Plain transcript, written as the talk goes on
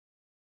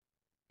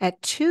At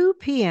 2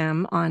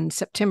 p.m. on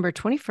September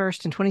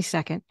 21st and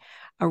 22nd,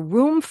 a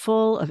room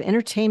full of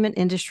entertainment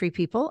industry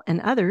people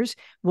and others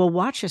will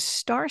watch a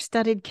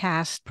star-studded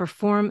cast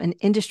perform an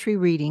industry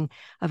reading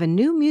of a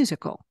new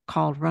musical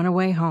called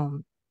Runaway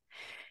Home.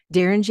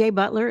 Darren J.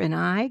 Butler and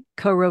I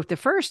co-wrote the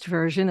first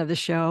version of the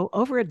show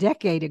over a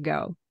decade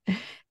ago.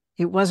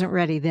 It wasn't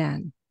ready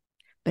then,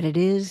 but it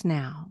is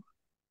now.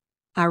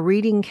 Our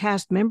reading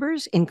cast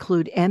members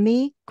include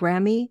Emmy,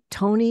 Grammy,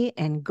 Tony,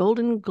 and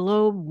Golden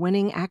Globe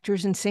winning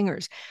actors and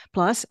singers,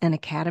 plus an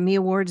Academy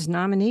Awards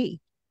nominee.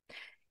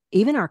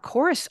 Even our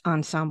chorus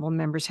ensemble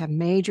members have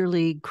major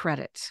league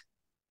credits.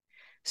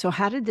 So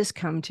how did this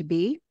come to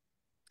be?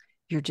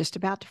 You're just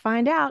about to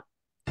find out.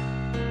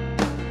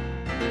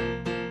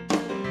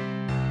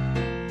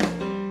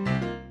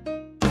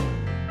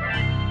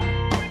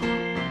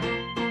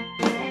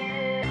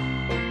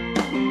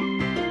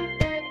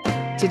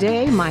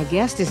 Today, my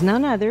guest is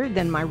none other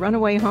than my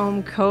Runaway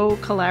Home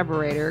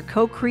co-collaborator,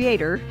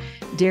 co-creator,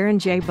 Darren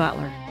J.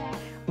 Butler.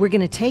 We're going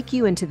to take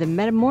you into the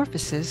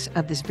metamorphosis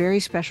of this very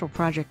special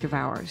project of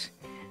ours.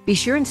 Be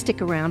sure and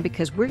stick around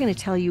because we're going to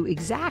tell you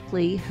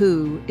exactly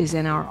who is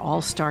in our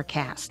all-star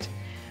cast.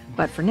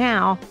 But for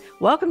now,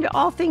 welcome to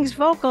All Things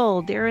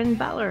Vocal, Darren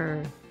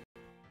Butler.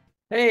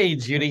 Hey,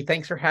 Judy,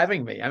 thanks for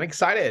having me. I'm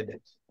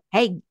excited.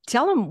 Hey,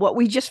 tell them what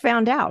we just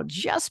found out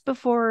just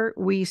before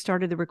we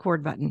started the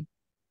record button.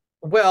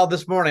 Well,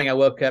 this morning I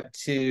woke up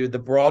to the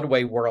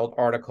Broadway World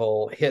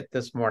article hit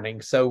this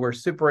morning. So we're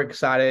super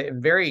excited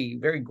and very,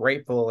 very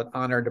grateful and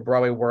honored to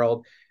Broadway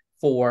World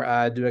for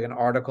doing an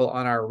article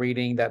on our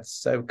reading. That's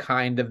so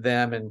kind of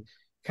them and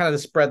kind of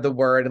to spread the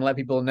word and let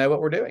people know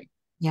what we're doing.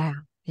 Yeah.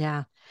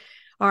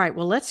 All right.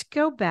 Well, let's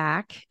go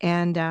back.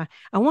 And I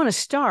want to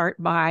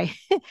start by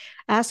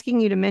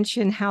asking you to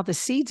mention how the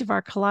seeds of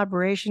our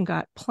collaboration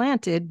got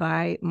planted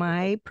by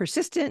my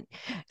persistent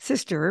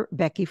sister,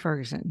 Beki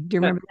Ferguson. Do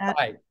you remember that?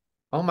 Right.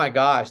 Oh my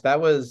gosh,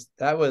 that's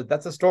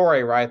a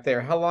story right there.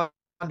 How long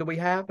do we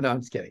have? No,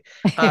 I'm just kidding.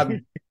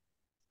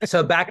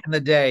 So back in the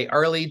day,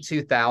 early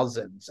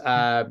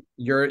 2000s,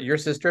 your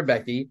sister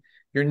Beki,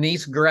 your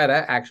niece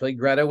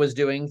Greta was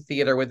doing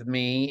theater with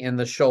me in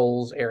the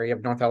Shoals area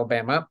of North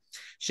Alabama.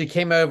 She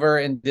came over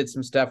and did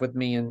some stuff with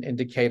me in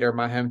Decatur,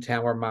 my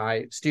hometown where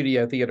my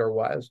studio theater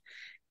was.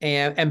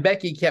 And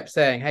Beki kept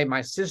saying, "Hey,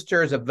 my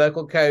sister is a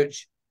vocal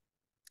coach.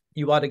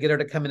 You ought to get her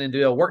to come in and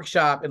do a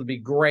workshop. It'll be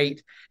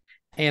great."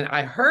 And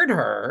I heard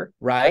her,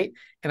 right?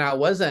 And I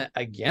wasn't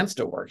against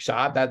a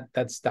workshop.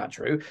 That's not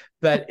true.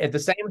 But at the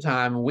same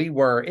time,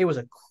 it was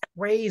a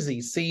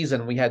crazy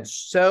season. We had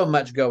so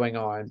much going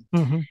on.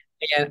 Mm-hmm.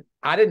 And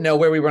I didn't know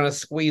where we were going to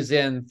squeeze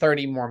in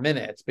 30 more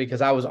minutes because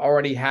I was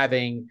already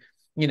having,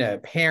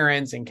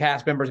 parents and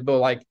cast members people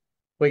like,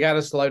 we got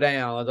to slow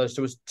down. There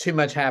was too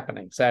much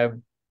happening.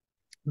 So,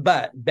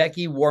 but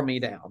Beki wore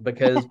me down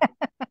because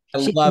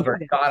I love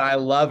her. God, I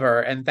love her.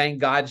 And thank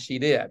God she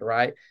did,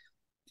 right?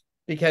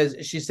 Because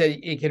she said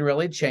it can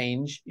really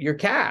change your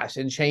cast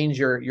and change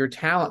your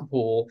talent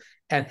pool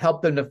and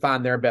help them to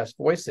find their best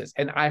voices.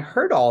 And I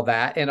heard all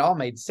that and it all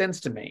made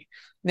sense to me.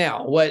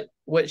 Now,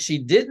 what she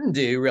didn't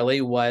do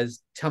really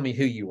was tell me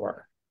who you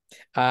were.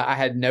 I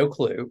had no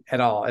clue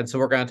at all. And so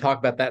we're going to talk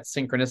about that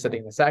synchronicity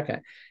in a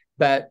second.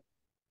 But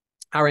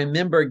I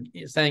remember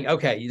saying,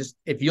 okay,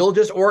 if you'll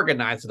just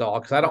organize it all,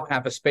 because I don't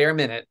have a spare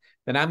minute,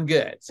 then I'm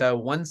good. So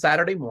one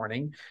Saturday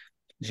morning,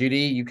 Judy,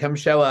 you come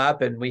show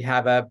up and we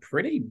have a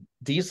pretty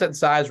decent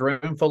sized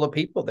room full of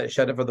people that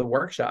showed up for the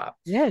workshop.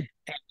 Yeah.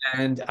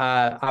 And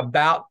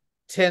about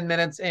 10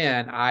 minutes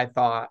in, I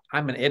thought,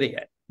 I'm an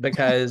idiot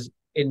because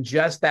in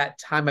just that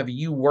time of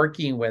you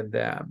working with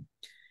them,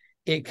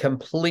 it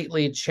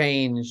completely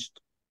changed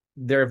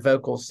their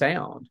vocal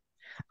sound.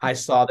 I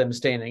saw them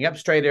standing up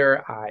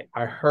straighter.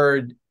 I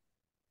heard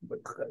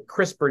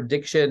crisper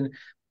diction.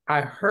 I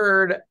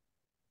heard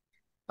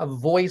a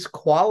voice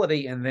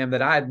quality in them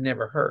that I had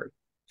never heard.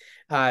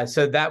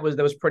 So that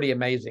was pretty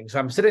amazing. So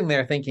I'm sitting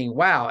there thinking,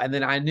 wow. And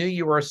then I knew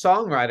you were a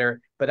songwriter,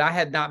 but I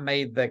had not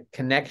made the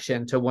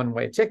connection to One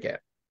Way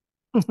Ticket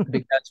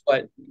because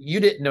what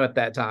you didn't know at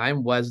that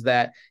time was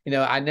that,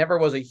 I never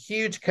was a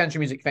huge country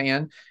music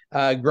fan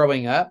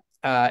growing up,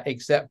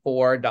 except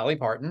for Dolly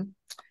Parton.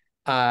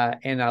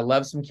 And I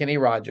love some Kenny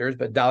Rogers,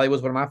 but Dolly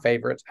was one of my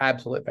favorites,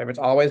 absolute favorites,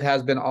 always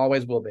has been,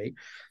 always will be.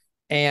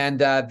 And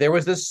there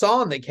was this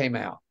song that came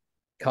out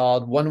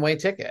called One Way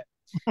Ticket.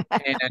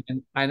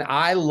 and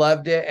I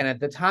loved it. And at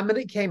the time that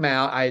it came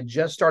out, I had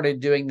just started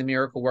doing the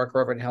miracle work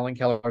over in Helen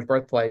Keller's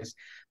birthplace.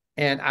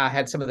 And I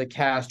had some of the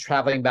cast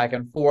traveling back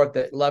and forth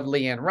that loved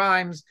Leanne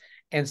Rhymes.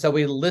 And so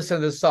we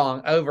listened to the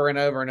song over and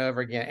over and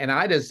over again. And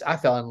I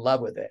fell in love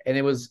with it. And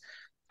it was,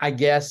 I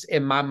guess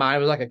in my mind, it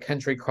was like a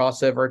country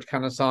crossover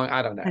kind of song.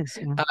 I don't know.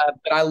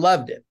 But I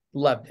loved it.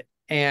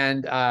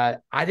 And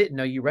I didn't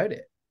know you wrote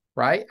it,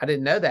 right? I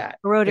didn't know that.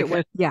 I wrote it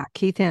with,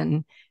 Keith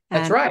Hinton.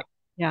 That's right.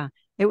 Yeah.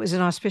 It was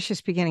an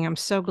auspicious beginning. I'm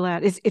so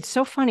glad. It's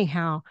so funny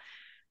how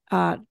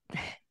when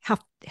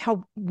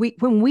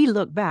we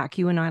look back,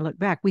 you and I look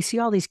back, we see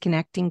all these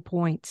connecting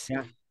points.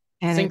 Yeah.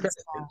 And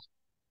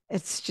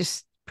it's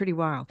just pretty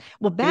wild.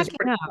 Well, It is backing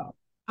pretty up, wild.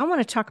 I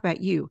want to talk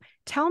about you.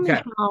 Tell me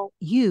Okay. how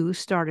you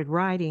started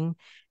writing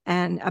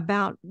and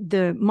about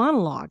the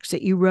monologues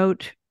that you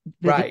wrote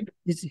that Right.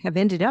 have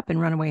ended up in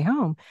Runaway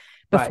Home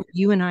before Right.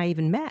 you and I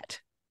even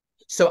met.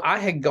 So I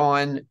had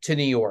gone to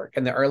New York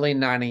in the early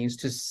 90s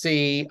to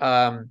see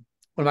one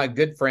of my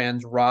good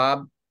friends,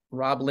 Rob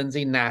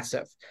Lindsay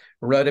Nassif,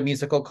 wrote a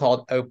musical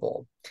called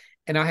Opal.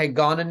 And I had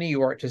gone to New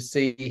York to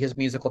see his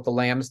musical at the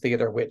Lambs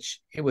Theater,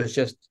 which it was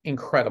just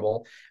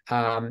incredible.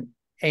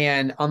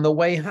 And on the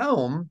way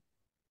home,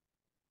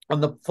 on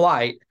the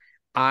flight,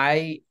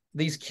 I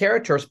these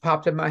characters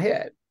popped in my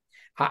head.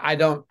 I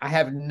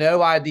have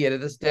no idea to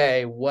this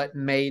day what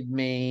made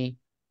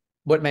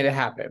it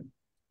happen.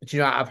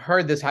 But I've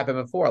heard this happen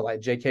before. Like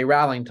J.K.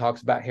 Rowling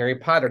talks about Harry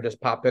Potter just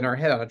popped in her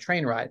head on a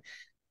train ride.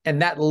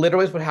 And that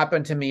literally is what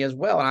happened to me as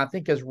well. And I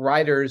think as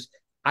writers,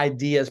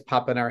 ideas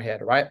pop in our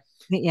head, right?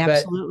 Yeah, But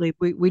absolutely.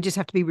 We just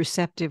have to be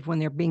receptive when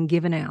they're being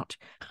given out.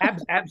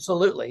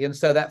 absolutely. And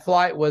so that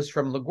flight was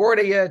from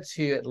LaGuardia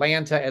to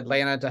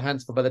Atlanta to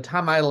Huntsville. By the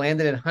time I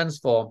landed in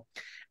Huntsville,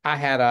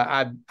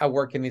 I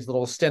work in these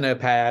little steno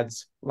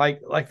pads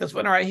like this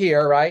one right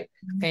here, right?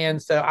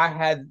 And so I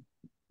had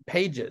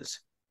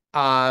pages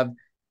of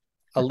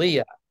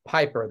Aaliyah,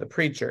 Piper, the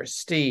preacher,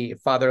 Steve,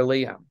 Father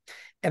Liam.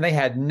 And they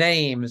had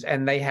names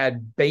and they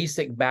had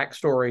basic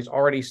backstories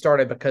already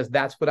started because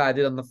that's what I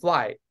did on the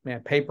flight.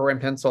 Man, paper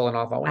and pencil, and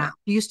off I Wow. went.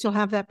 Do you still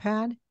have that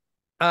pad?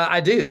 I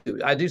do.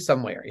 I do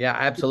somewhere. Yeah,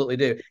 I absolutely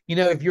do.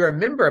 If you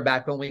remember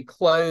back when we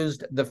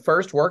closed the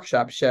first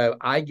workshop show,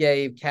 I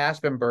gave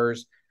cast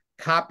members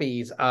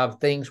copies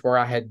of things where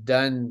I had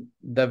done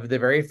the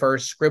very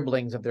first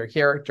scribblings of their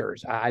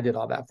characters. I did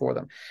all that for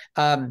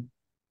them.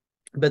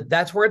 But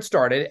that's where it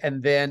started.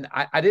 And then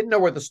I didn't know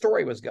where the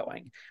story was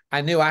going.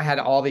 I knew I had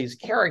all these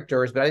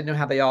characters, but I didn't know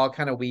how they all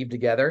kind of weave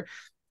together.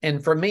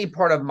 And for me,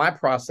 part of my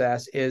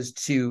process is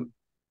to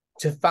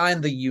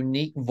find the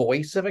unique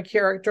voice of a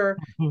character.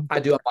 Mhm.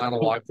 I do a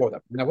monologue for them.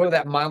 Now, whether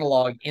that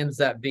monologue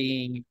ends up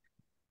being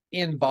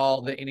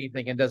involved in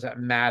anything, it doesn't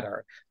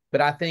matter.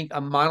 But I think a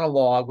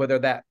monologue, whether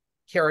that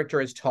character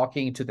is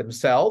talking to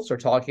themselves or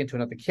talking to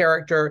another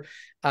character,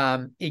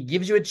 it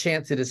gives you a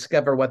chance to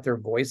discover what their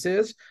voice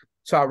is.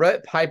 So I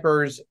wrote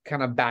Piper's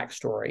kind of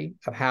backstory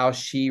of how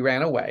she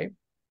ran away.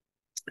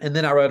 And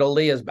then I wrote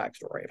Aaliyah's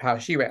backstory of how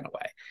she ran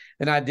away.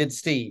 And I did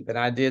Steve and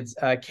I did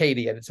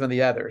Katie, I did some of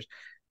the others.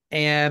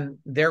 And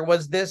there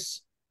was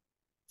this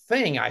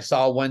thing I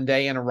saw one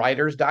day in a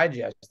Writer's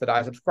Digest that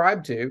I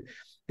subscribed to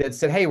that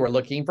said, hey, we're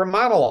looking for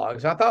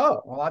monologues. And I thought,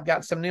 oh, well, I've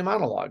got some new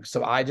monologues.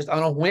 So I just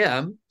on a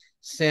whim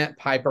sent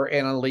Piper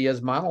and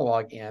Aaliyah's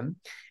monologue in.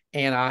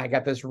 And I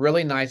got this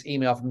really nice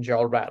email from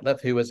Gerald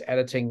Ratliff, who was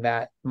editing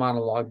that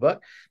monologue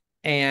book,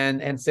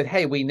 and said,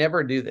 hey, we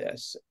never do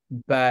this,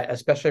 but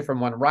especially from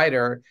one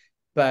writer,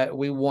 but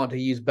we want to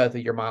use both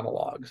of your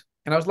monologues.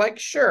 And I was like,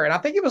 sure. And I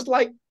think it was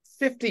like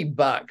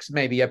 $50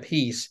 maybe a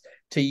piece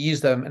to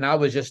use them. And I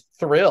was just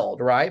thrilled,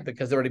 right?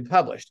 Because they're already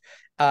published.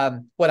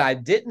 What I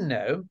didn't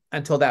know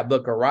until that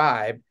book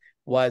arrived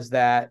was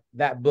that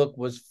that book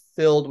was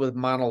filled with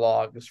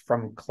monologues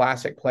from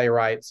classic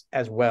playwrights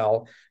as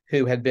well,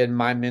 who had been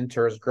my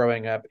mentors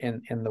growing up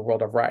in the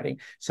world of writing.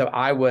 So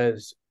I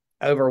was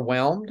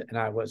overwhelmed and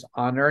I was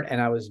honored and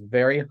I was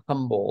very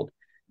humbled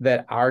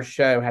that our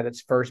show had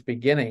its first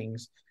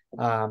beginnings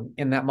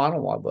in that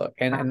monologue book.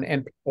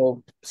 And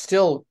people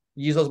still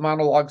use those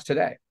monologues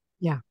today.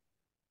 Yeah.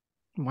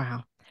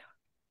 Wow.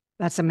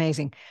 That's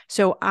amazing.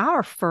 So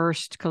our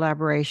first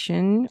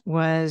collaboration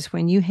was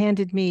when you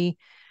handed me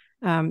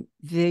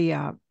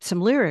the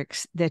some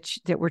lyrics that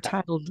were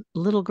titled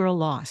 "Little Girl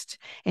Lost,"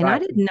 and I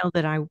Right. didn't know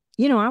that I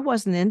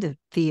wasn't into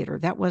theater.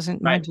 That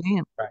wasn't my Right.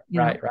 jam. Right. You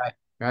know, Right. Right.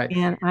 Right.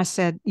 and I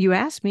said, you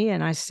asked me,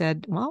 and I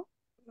said, well,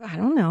 I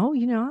don't know.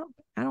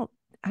 I don't,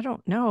 I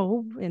don't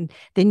know. And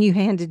then you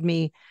handed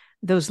me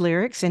those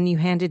lyrics, and you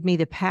handed me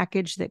the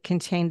package that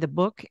contained the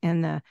book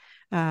and the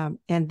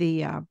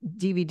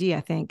DVD,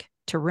 I think,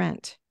 to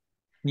rent.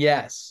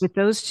 Yes. With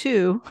those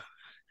two,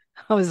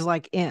 I was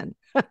like in.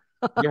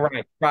 You're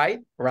right. Right.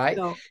 Right.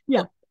 So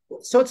yeah.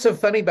 So what's so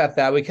funny about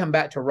that? We come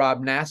back to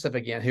Rob Nassif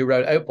again, who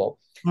wrote Opal.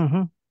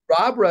 Mm-hmm.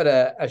 Rob wrote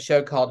a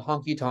show called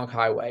Honky Tonk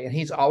Highway, and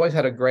he's always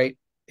had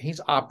he's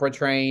opera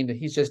trained.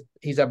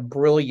 He's a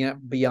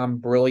brilliant,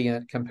 beyond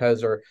brilliant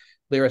composer,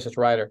 lyricist,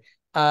 writer.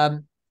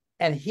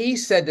 And he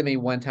said to me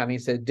one time, he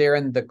said,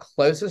 Darren, the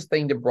closest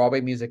thing to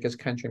Broadway music is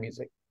country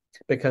music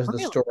because of the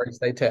Really? stories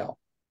they tell.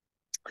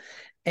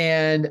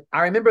 And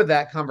I remember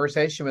that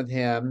conversation with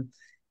him,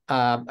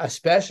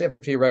 especially after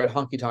he wrote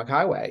Honky Tonk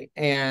Highway.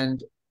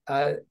 And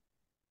I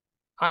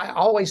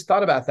always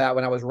thought about that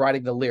when I was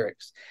writing the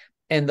lyrics.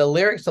 And the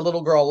lyrics to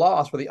Little Girl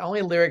Lost were the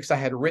only lyrics I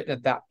had written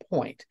at that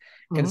point.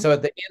 And Mm-hmm. so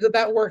at the end of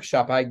that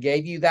workshop, I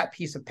gave you that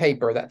piece of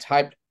paper, that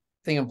typed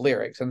thing of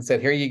lyrics, and said,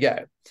 here you go.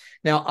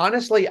 Now,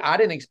 honestly, I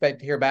didn't expect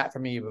to hear back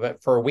from you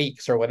for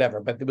weeks or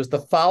whatever, but it was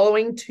the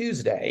following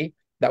Tuesday.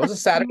 That was a I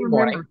Saturday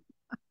morning. remember.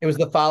 It was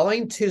the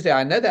following Tuesday.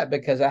 I know that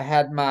because I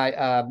had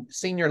my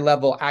senior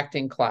level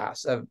acting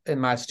class in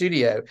my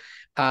studio,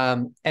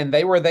 and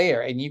they were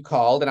there. And you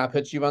called, and I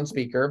put you on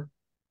speaker,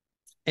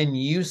 and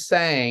you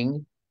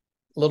sang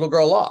 "Little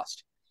Girl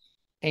Lost."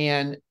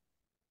 And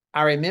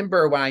I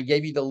remember when I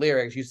gave you the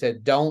lyrics, you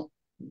said, "Don't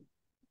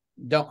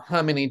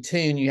hum any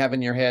tune you have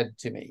in your head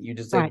to me." You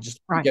just said, Right, "Just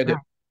right, go do it."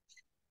 right.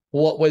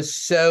 What was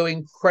so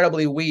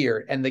incredibly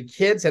weird, and the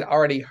kids had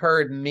already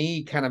heard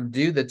me kind of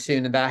do the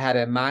tune that I had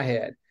in my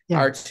head. Yeah.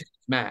 Our tunes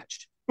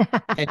matched, and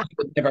you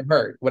had never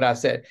heard what I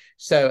said.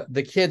 So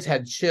the kids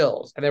had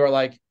chills, and they were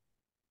like,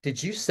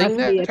 "Did you sing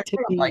Must be that a to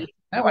her?" I'm like, tippy.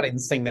 "No, I didn't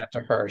sing that to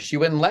her. She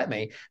wouldn't let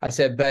me." I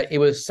said, "But it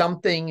was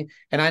something,"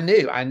 and I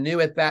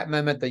knew at that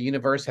moment the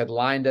universe had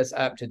lined us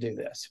up to do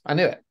this. I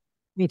knew it.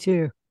 Me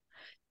too.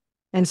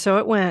 And so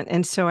it went.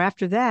 And so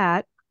after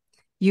that,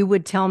 you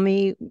would tell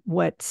me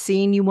what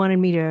scene you wanted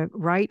me to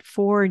write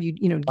for. You'd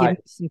give Right.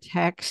 me some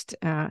text.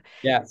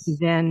 Yes.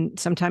 Then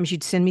sometimes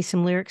you'd send me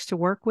some lyrics to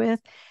work with,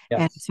 and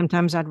Yes.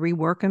 sometimes I'd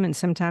rework them, and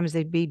sometimes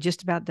they'd be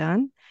just about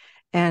done.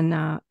 And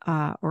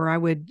or I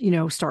would,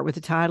 start with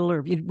the title,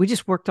 or we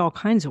just worked all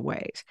kinds of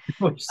ways.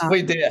 Uh,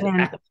 We did.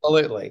 and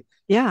Absolutely.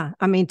 yeah,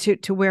 I mean,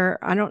 to where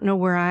I don't know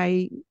where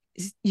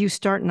you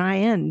start and I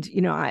end.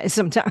 I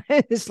sometimes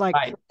it's like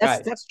Right. that's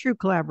Right. that's true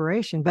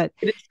collaboration. But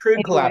It is true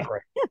anyway,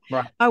 collaboration.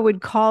 Right. I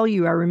would call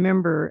you. I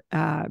remember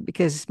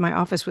because my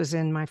office was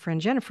in my friend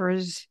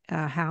Jennifer's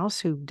house,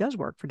 who does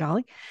work for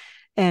Dolly,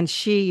 and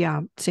she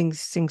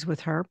sings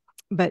with her.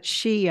 But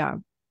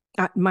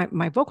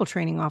my vocal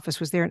training office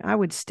was there, and I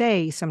would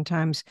stay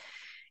sometimes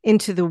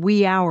into the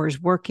wee hours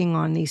working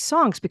on these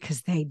songs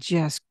because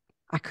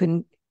I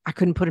couldn't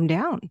put them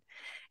down.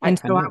 And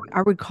I so know.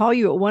 I would call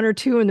you at 1 or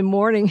 2 in the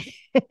morning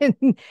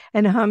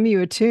and hum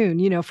you a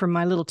tune, from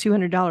my little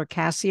 $200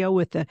 Casio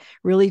with the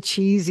really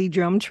cheesy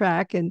drum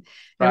track and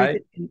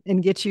everything, Right.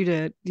 and get you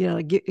to,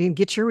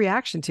 get your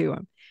reaction to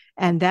them.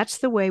 And that's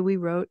the way we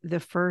wrote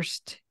the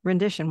first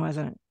rendition,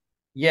 wasn't it?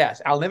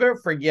 Yes. I'll never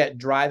forget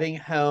driving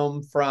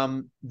home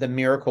from the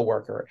Miracle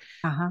Worker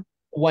Uh-huh.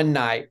 one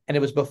night, and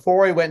it was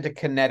before we went to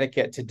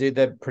Connecticut to do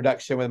the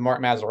production with Mark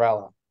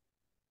Mazzarella.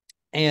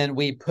 And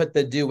we put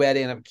the duet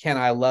in of Can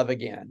I Love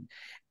Again?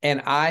 And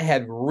I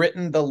had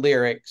written the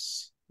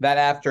lyrics that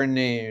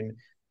afternoon,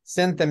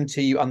 sent them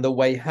to you on the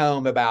way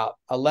home about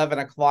 11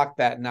 o'clock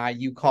that night.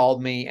 You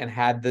called me and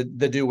had the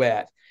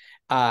duet.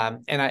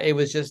 It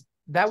was just,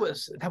 that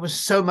was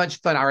so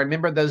much fun. I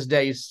remember those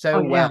days Oh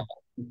so yeah. well.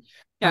 Oh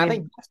And I yeah.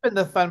 think that's been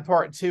the fun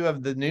part too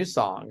of the new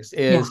songs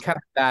Yeah. is kind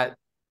of that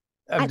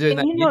of doing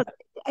And that.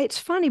 Yeah. it's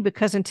funny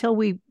because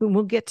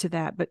we'll get to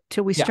that, but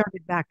till we Yeah.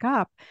 started back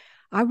up,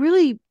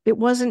 it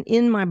wasn't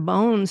in my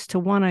bones to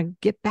want to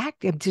get back.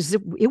 It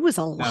was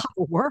a No. lot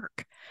of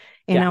work.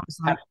 And Yeah. I was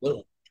like,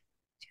 Absolutely.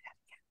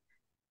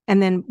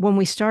 and then when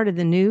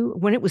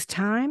it was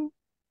time,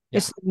 Yeah.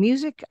 it's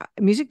like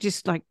music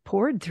just like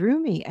poured through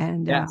me.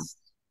 And Yes.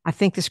 I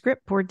think the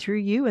script poured through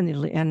you and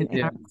our It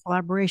did.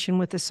 collaboration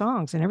with the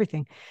songs and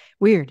everything.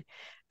 Weird.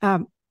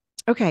 Um,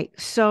 okay.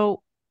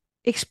 So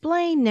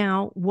explain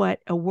now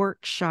what a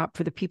workshop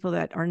for the people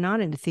that are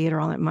not into theater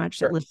all that much,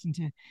 that Sure. listen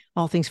to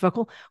all things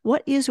vocal.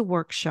 What is a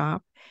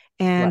workshop?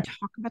 And Right.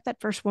 talk about that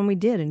first one we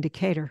did in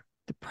Decatur,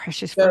 the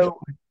precious first So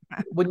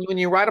one. when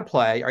you write a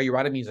play or you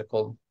write a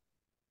musical,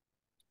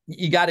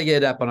 you got to get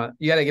it up on a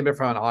you got to get it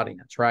from an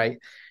audience, right?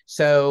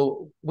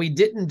 So we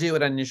didn't do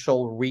an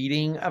initial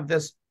reading of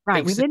this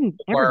Right. We except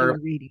didn't ever do a for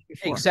reading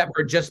before. except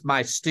for just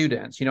my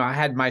students. I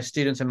had my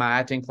students in my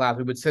acting class.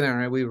 We would sit there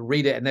and we would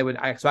read it,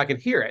 and so I could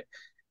hear it.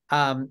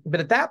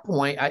 But at that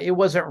point, it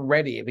wasn't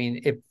ready. I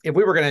mean, if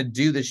we were going to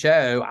do the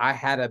show, I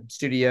had a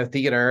studio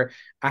theater,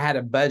 I had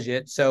a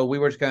budget, so we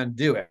were just going to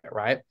do it,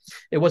 right?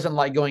 It wasn't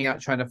like going out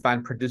trying to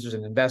find producers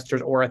and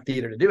investors or a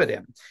theater to do it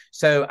in.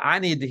 So I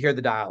needed to hear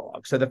the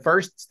dialogue. So the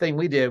first thing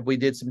we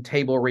did some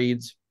table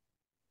reads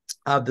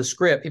of the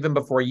script even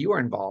before you were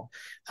involved,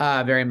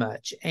 very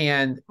much,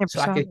 and Never so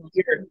I saw could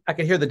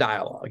those. hear the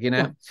dialogue,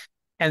 Yeah.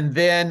 and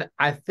then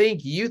I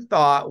think you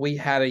thought we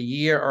had a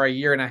year or a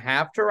year and a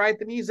half to write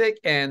the music,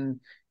 and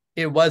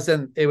it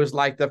wasn't. It was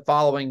like the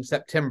following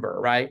September,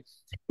 right?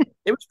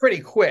 It was pretty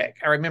quick.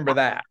 I remember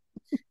that.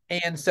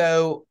 And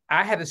so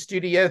I had a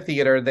studio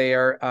theater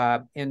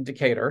there in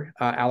Decatur,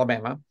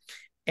 Alabama,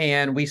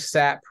 and we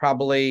sat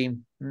probably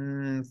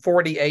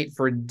 48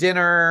 for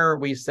dinner.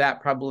 We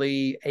sat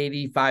probably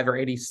 85 or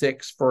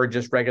 86 for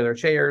just regular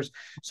chairs.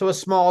 So a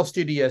small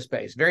studio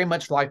space, very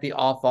much like the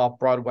off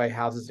Broadway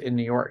houses in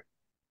New York.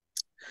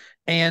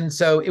 And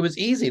so it was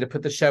easy to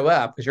put the show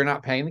up because you're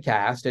not paying the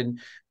cast, and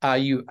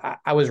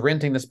I was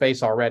renting the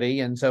space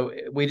already, and so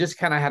we just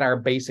kind of had our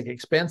basic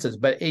expenses.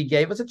 But it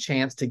gave us a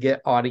chance to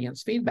get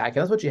audience feedback,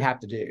 and that's what you have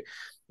to do.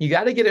 You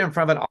got to get in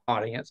front of an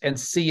audience and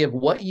see if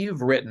what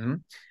you've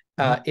written,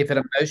 Uh-huh. if it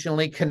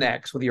emotionally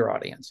connects with your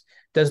audience.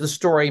 Does the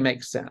story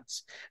make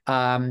sense?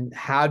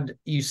 How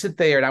you sit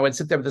there, and I would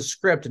sit there with the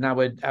script, and I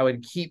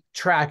would keep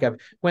track of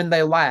when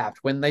they laughed,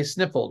 when they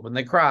sniffled, when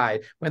they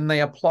cried, when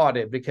they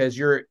applauded, because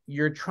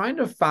you're trying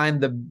to find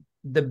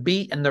the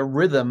beat and the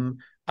rhythm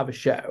of a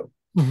show.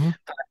 Mm-hmm.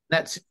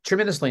 That's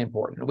tremendously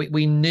important.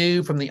 We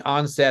knew from the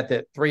onset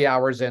that 3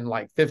 hours and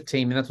like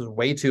 15 minutes was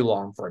way too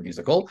long for a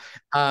musical.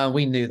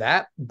 We knew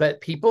that, but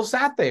people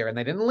sat there and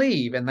they didn't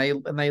leave, and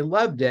they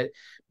loved it.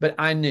 But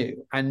I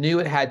knew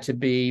it had to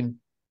be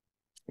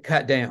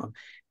cut down.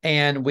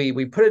 And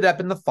we put it up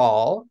in the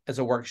fall as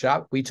a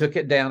workshop. We took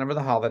it down over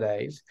the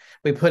holidays.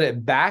 We put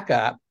it back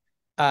up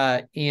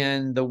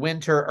in the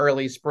winter,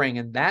 early spring.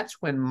 And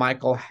that's when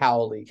Michael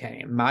Howley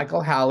came.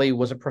 Michael Howley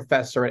was a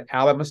professor at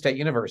Alabama State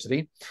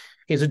University.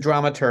 He's a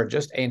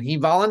dramaturgist, and he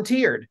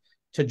volunteered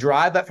to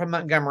drive up from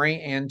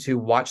Montgomery and to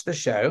watch the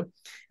show.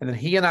 And then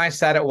he and I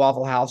sat at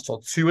Waffle House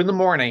till 2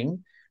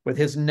 a.m. with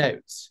his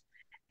notes.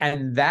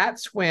 And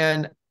that's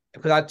when,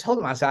 because I told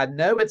him, I said, I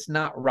know it's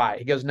not right.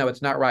 He goes, no,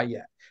 it's not right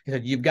yet. He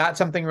said, you've got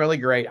something really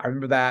great. I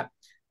remember that,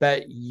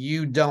 but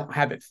you don't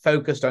have it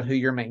focused on who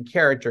your main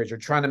character is. You're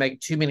trying to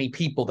make too many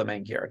people the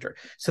main character.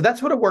 So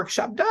that's what a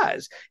workshop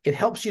does. It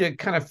helps you to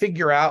kind of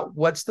figure out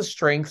what's the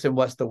strengths and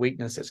what's the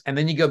weaknesses. And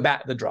then you go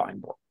back to the drawing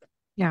board.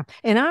 Yeah.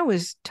 And I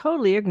was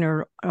totally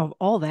ignorant of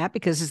all that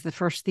because it's the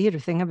first theater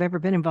thing I've ever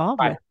been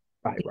involved with.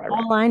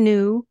 All I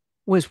knew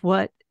was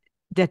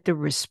that the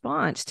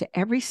response to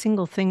every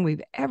single thing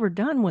we've ever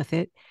done with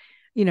it,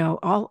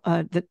 all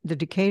the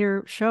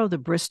Decatur show, the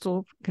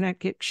Bristol,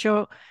 Connecticut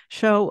show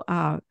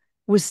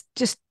was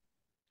just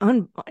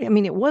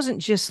it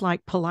wasn't just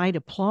like polite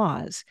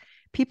applause.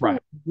 People were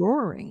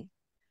roaring.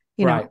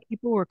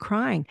 People were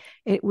crying.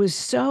 It was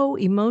so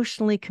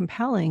emotionally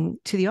compelling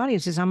to the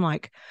audiences. I'm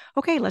like,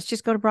 okay, let's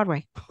just go to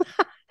Broadway.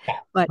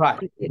 But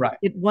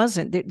it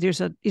wasn't.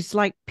 It's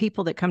like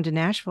people that come to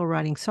Nashville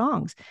writing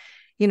songs.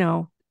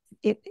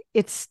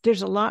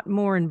 There's a lot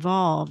more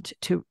involved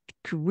to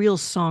real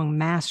song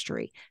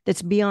mastery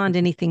that's beyond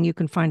anything you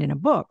can find in a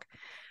book.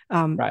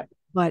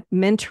 But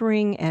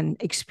mentoring and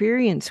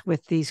experience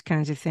with these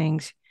kinds of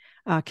things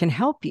can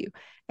help you.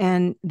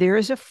 And there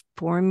is a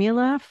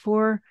formula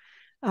for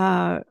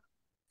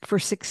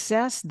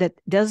success that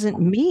doesn't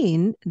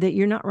mean that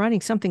you're not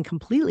writing something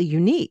completely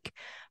unique,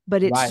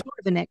 but it's sort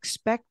of an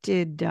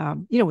expected,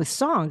 with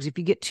songs, if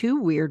you get too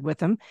weird with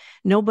them,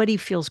 nobody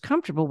feels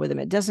comfortable with them.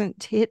 It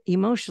doesn't hit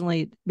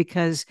emotionally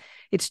because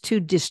it's too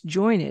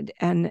disjointed.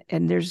 And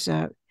there's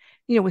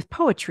with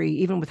poetry,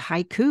 even with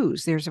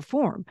haikus, there's a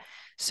form.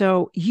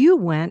 So you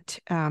went,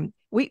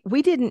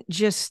 we didn't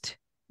just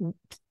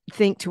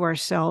think to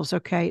ourselves,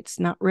 okay, it's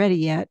not ready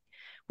yet,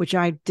 which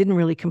I didn't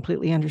really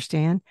completely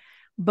understand,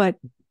 but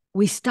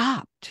we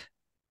stopped.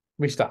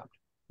 We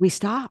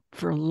stopped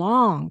for a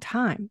long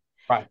time.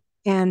 Right.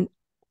 And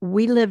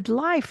we lived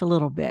life a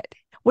little bit.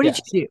 What did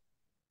you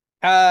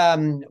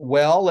do?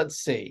 Well, let's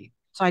see.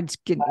 Besides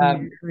getting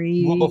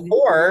married. Well,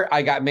 before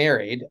I got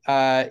married,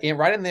 right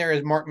in there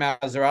is Mark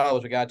Mazzarella,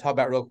 which we got to talk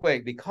about real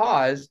quick,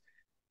 because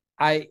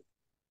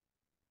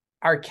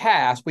our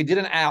cast, we did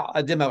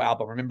a demo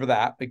album. Remember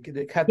that? We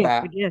cut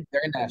that. We did.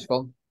 There in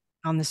Nashville.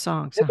 On the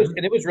songs.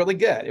 And it was really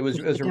good. It was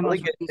a really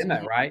good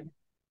demo, right?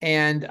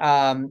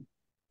 And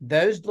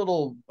those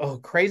little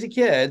crazy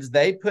kids,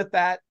 they put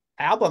that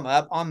album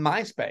up on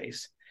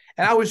MySpace.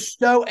 And I was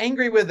so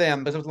angry with them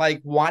because it was like,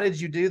 why did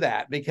you do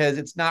that? Because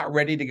it's not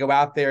ready to go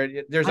out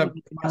there. There's a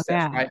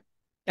process, right?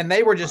 And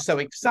they were just so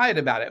excited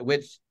about it,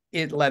 which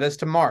it led us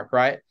to Mark,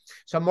 right?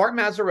 So Mark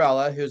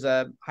Mazzarella, who's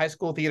a high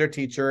school theater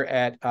teacher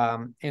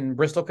in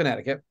Bristol,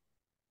 Connecticut,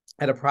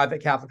 at a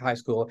private Catholic high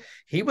school,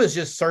 he was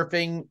just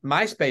surfing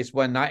MySpace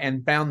one night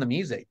and found the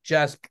music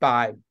just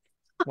by,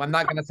 well, I'm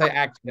not going to say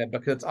accident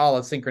because it's all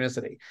a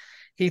synchronicity.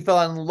 He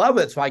fell in love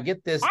with it. So I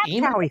get this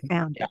email. That's how he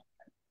found it.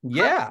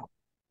 Yeah.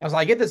 I was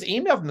like, I get this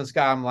email from this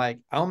guy. I'm like,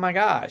 oh my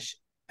gosh.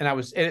 And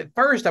at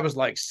first I was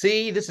like,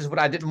 see, this is what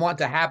I didn't want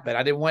to happen.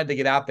 I didn't want it to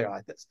get out there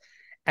like this.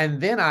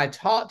 And then I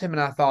talked to him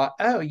and I thought,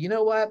 oh, you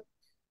know what?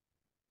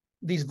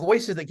 These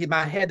voices that keep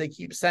my head, that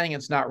keep saying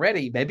it's not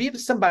ready. Maybe if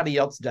somebody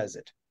else does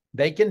it,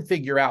 they can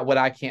figure out what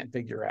I can't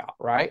figure out,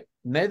 right?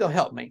 Maybe they'll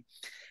help me.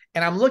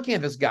 And I'm looking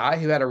at this guy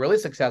who had a really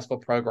successful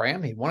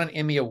program. He won an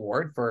Emmy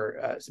Award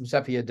for some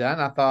stuff he had done.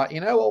 I thought,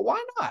 well,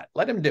 why not?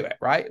 Let him do it,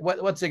 right?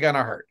 What's it going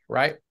to hurt,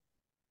 right?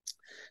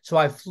 So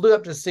I flew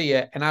up to see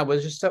it, and I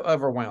was just so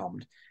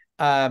overwhelmed.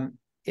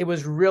 It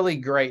was really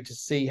great to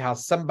see how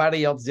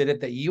somebody else did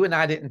it, that you and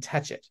I didn't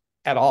touch it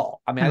at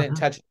all. I mean, I didn't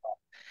touch it at all.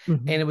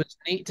 Mm-hmm. And it was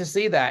neat to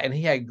see that. And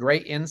he had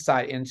great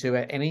insight into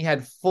it. And he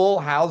had full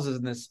houses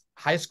in this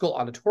high school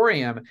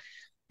auditorium.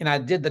 And I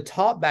did the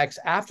talkbacks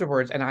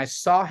afterwards, and I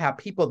saw how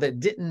people that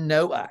didn't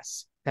know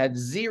us, had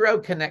zero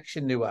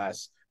connection to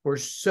us, were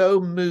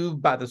so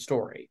moved by the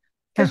story.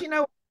 Because,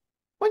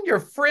 when your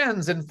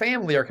friends and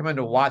family are coming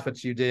to watch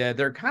what you did,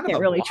 they're kind of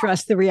really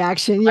trust the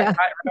reaction. Yeah.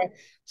 Right.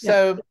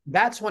 So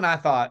that's when I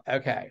thought,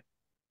 okay,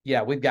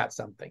 yeah, we've got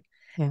something.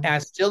 Yeah. And I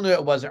still knew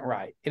it wasn't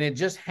right. And it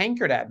just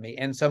hankered at me.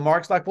 And so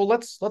Mark's like, well,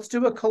 let's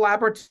do a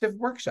collaborative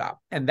workshop.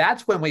 And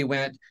that's when we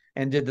went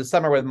and did the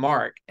summer with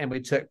Mark. And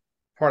we took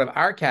part of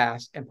our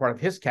cast and part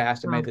of his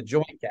cast and made the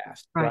joint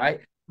cast.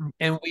 Right.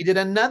 And we did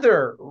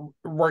another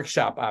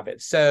workshop of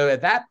it. So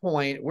at that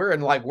point, we're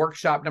in like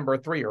workshop number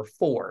 3 or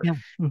 4. Yeah.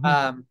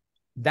 Mm-hmm.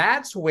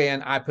 That's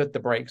when I put the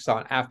brakes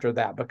on after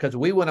that, because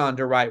we went on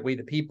to write We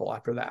the People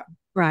after that.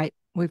 Right.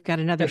 We've got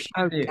another Yes,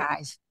 I show, do.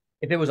 guys.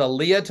 If it was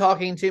Aaliyah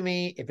talking to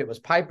me, if it was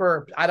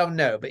Piper, I don't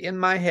know. But in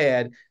my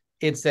head,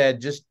 it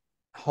said, just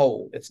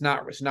hold. It's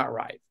not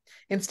right.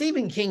 And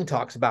Stephen King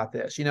talks about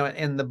this,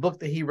 in the book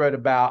that he wrote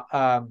about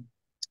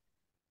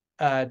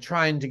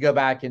trying to go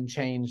back and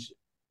change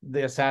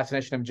the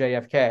assassination of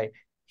JFK.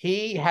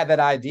 He had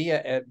that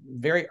idea at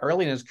very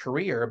early in his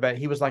career, but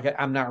he was like,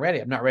 I'm not ready.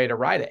 I'm not ready to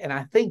write it. And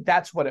I think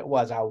that's what it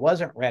was. I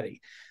wasn't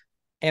ready.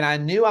 And I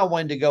knew I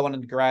wanted to go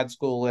into grad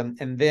school. And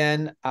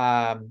then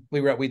we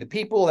wrote We the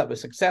People. That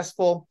was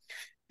successful.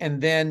 And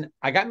then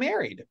I got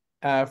married.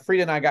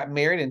 Frida and I got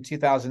married in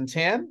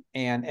 2010,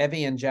 and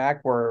Evie and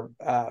Jack were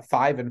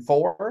 5 and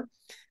 4.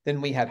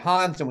 Then we had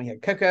Hans and we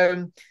had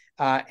Coco,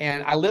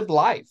 and I lived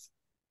life.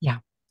 Yeah.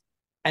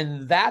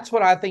 And that's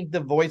what I think the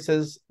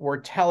voices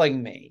were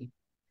telling me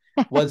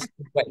was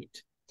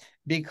wait,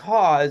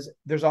 because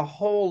there's a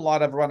whole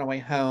lot of Runaway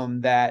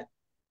Home that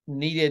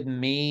needed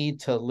me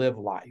to live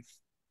life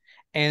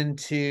and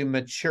to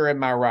mature in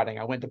my writing.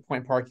 I went to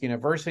Point Park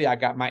University. I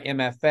got my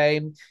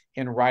MFA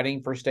in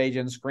writing for stage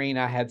and screen.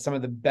 I had some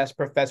of the best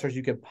professors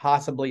you could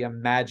possibly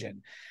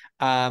imagine.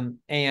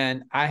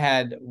 And I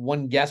had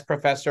one guest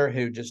professor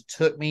who just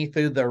took me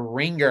through the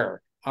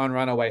ringer on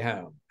Runaway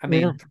Home. I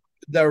mean, Really?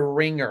 the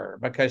ringer,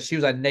 because she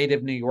was a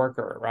native New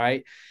Yorker,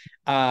 right?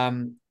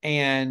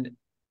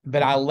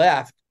 But I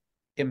left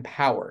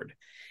empowered,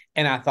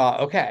 and I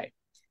thought, okay.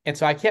 And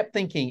so I kept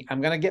thinking,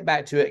 I'm going to get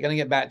back to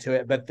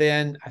it. But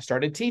then I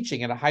started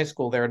teaching at a high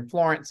school there in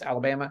Florence,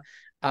 Alabama.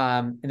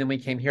 And then we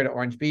came here to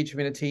Orange Beach for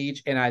me to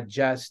teach. And I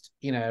just,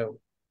 I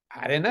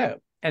didn't know.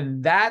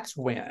 And that's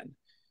when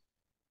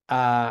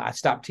I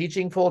stopped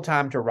teaching full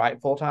time to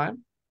write full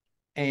time.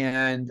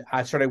 And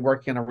I started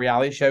working on a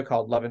reality show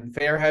called Love and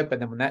Fairhope. And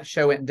then when that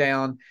show went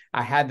down,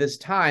 I had this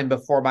time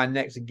before my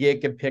next gig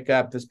could pick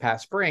up this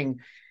past spring.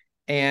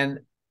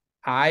 And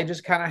I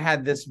just kind of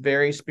had this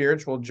very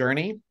spiritual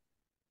journey,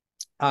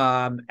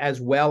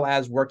 as well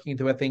as working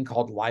through a thing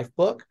called Life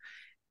Book.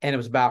 And it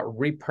was about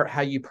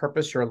how you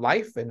purpose your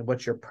life and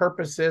what your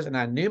purpose is. And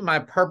I knew my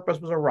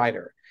purpose was a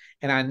writer.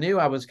 And I knew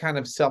I was kind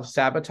of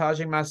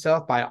self-sabotaging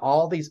myself by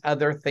all these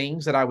other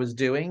things that I was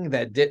doing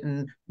that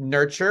didn't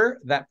nurture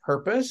that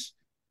purpose,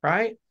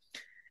 right?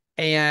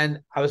 And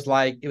I was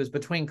like, it was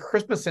between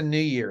Christmas and New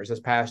Year's this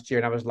past year.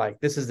 And I was like,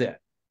 this is it.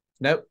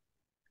 Nope.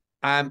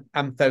 I'm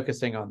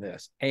focusing on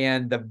this.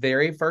 And the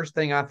very first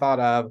thing I thought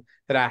of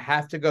that I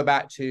have to go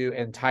back to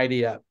and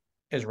tidy up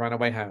is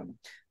Runaway Home.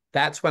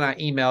 That's when I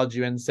emailed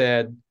you and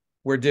said,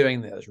 we're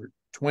doing this.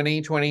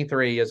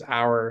 2023 is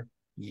our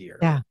year.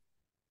 Yeah.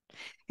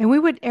 And we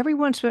would, every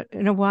once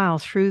in a while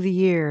through the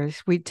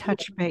years, we'd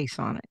touch base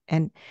on it.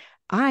 And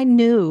I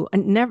knew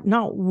never,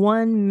 not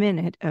 1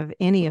 minute of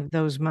any of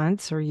those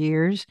months or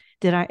years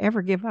did I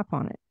ever give up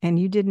on it. And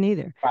you didn't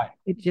either. Right.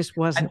 It just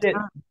wasn't time.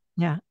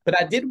 Yeah. But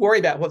I did worry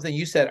about what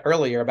you said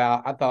earlier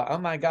about, I thought, oh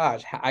my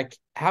gosh,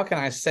 how can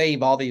I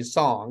save all these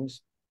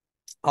songs,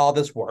 all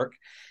this work?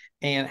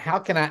 And how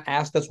can I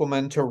ask this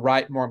woman to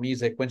write more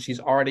music when she's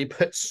already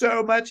put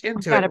so much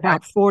into it? Got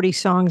about 40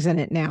 songs in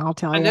it now, I'll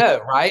tell you. I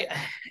know, right?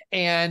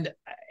 And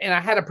I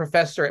had a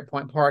professor at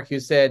Point Park who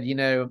said,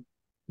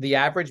 the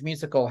average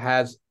musical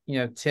has,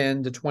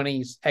 10 to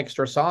 20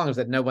 extra songs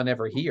that no one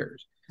ever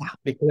hears. Yeah.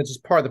 Because it's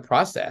just part of the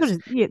process.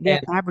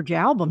 The average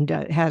album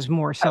has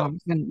more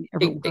songs than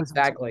everyone.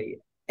 Exactly.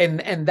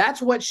 And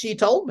that's what she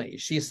told me.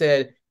 She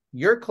said,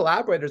 your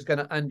collaborator is going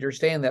to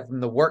understand that from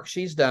the work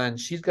she's done.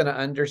 She's going to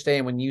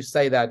understand when you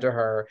say that to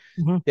her,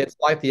 it's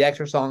like the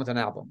extra songs on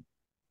an album.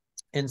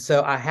 And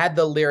so I had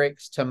the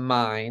lyrics to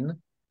mine,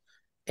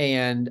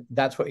 and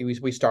that's what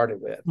we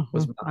started with.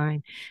 Was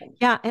mine.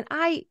 Yeah. And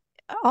I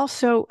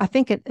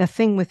think a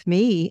thing with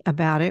me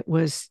about it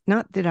was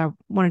not that I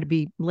wanted to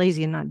be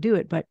lazy and not do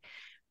it, but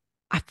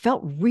I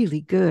felt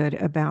really good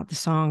about the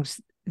songs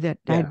that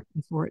I'd done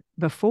for it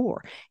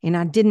before. And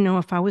I didn't know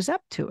if I was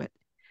up to it.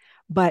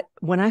 But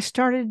when I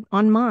started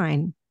on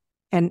mine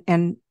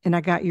and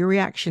I got your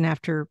reaction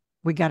after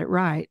we got it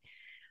right,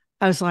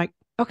 I was like,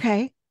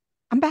 okay,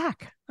 I'm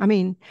back. I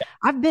mean,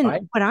 I've been,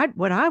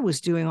 what I was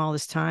doing all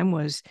this time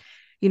was,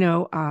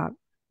 my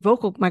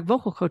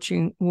vocal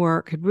coaching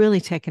work had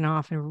really taken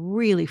off and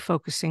really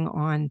focusing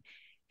on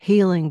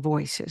healing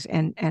voices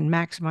and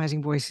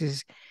maximizing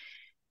voices.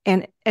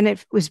 And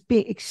it was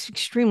being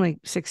extremely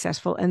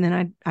successful. And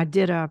then I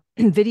did a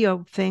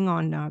video thing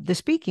on the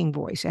speaking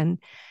voice. And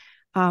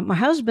my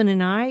husband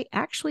and I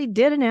actually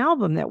did an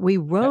album that we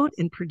wrote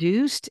and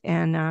produced.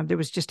 And there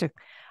was just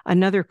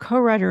another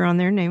co-writer on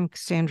there named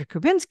Sandra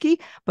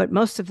Kubinski, but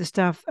most of the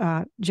stuff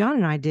John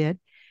and I did.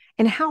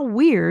 And how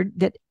weird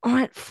that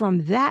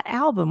from that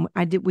album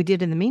we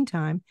did in the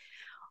meantime,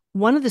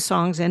 one of the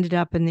songs ended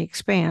up in The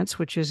Expanse,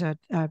 which is a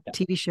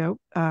TV show,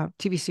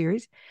 TV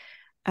series.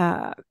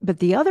 But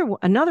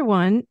another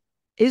one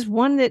is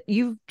one that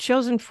you've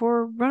chosen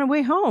for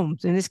Runaway Home,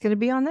 and it's going to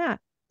be on that.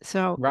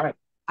 So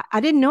I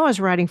didn't know I was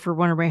writing for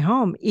Runaway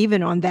Home,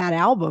 even on that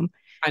album.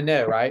 I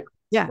know, right?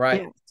 Yeah.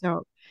 Right. Yeah.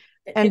 So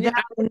And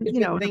that, it's you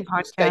know, the things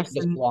mistake podcast just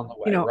and, along the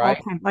you way, know, all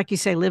right? kind, like you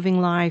say,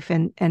 living life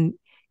and Yeah,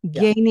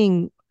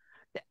 gaining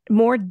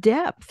more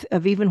depth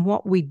of even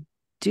what we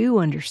do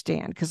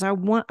understand. Because I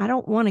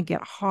don't want to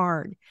get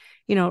hard.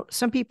 You know,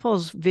 some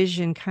people's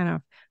vision kind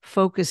of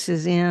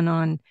focuses in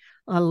on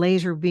a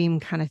laser beam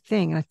kind of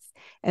thing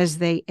as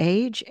they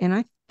age. And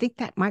I think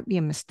that might be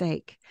a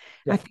mistake.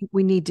 I yeah, think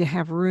we need to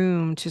have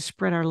room to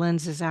spread our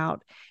lenses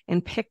out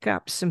and pick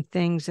up some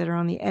things that are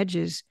on the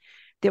edges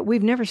that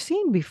we've never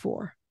seen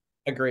before.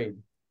 agreed.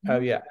 Oh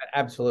yeah,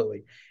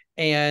 absolutely.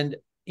 And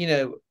you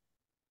know,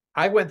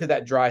 I went through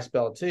that dry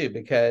spell too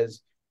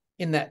because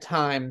in that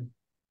time,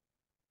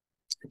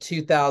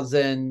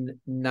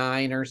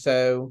 2009 or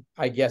so,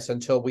 I guess,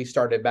 until we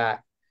started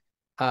back,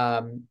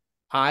 um,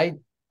 I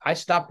I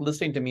stopped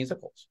listening to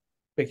musicals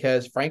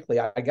because, frankly,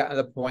 I got to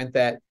the point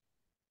that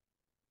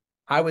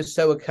I was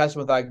so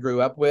accustomed with what I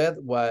grew up with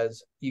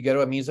was you go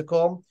to a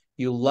musical,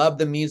 you love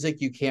the music,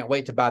 you can't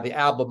wait to buy the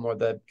album or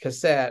the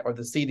cassette or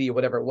the CD or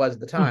whatever it was at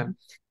the time. Mhm.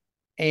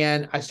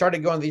 And I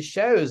started going to these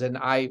shows and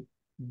I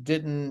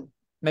didn't,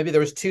 maybe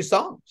there was two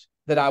songs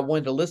that I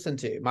wanted to listen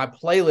to. My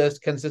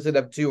playlist consisted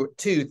of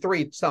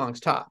three songs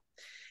top.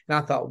 And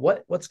I thought,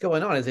 what's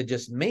going on? Is it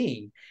just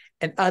me?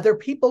 And other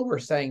people were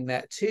saying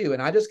that too.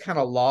 And I just kind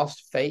of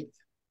lost faith,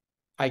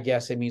 I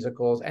guess, in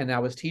musicals. And I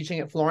was teaching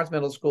at Florence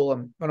Middle School,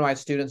 and one of my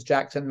students,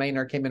 Jackson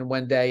Maynard, came in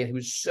one day and he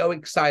was so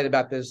excited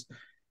about this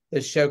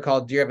show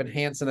called Dear Evan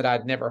Hansen that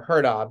I'd never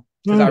heard of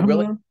because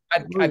Mhm. Oh,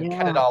 I'd cut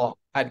yeah. it all.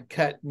 I'd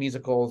cut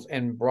musicals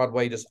and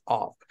Broadway just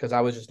off because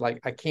I was just like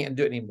I can't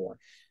do it anymore.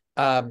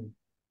 Um,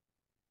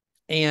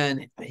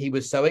 and he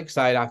was so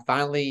excited.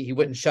 He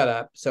wouldn't shut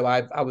up. So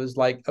I was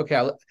like,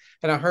 okay.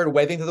 And I heard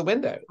Waving Through the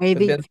Window, the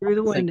Waving Ben through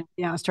the Folds. window.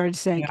 Yeah, I started to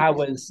say, And can I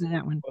listen to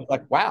that one? I was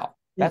like, wow,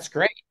 Yeah. that's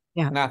great.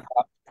 Yeah. And I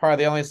thought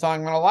probably the only song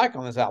I'm gonna like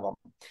on this album.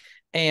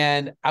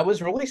 And I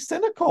was really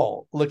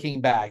cynical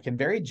looking back and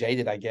very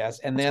jaded, I guess.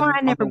 And That's why then I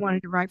on never the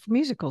wanted to write for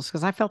musicals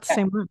because I felt the yeah,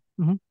 same way.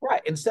 Mhm.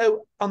 right. And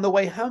so on the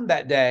way home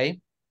that day,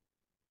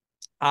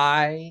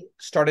 I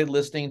started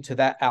listening to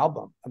that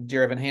album of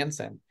Dear Evan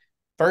Hansen.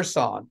 First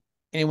song,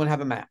 Anyone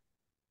Have a Map?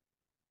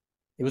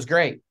 It was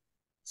great.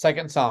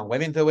 Second song,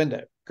 Waving Through the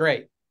Window,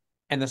 great.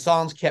 And the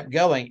songs kept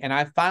going. And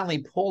I finally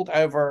pulled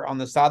over on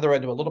the side of the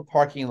road to a little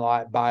parking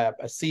lot by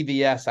a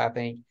CVS, I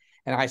think.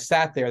 And I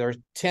sat there. There's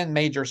 10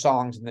 major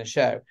songs in the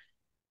show.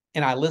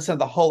 And I listened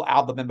to the whole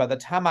album. And by the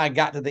time I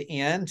got to the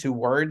end, to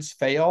Words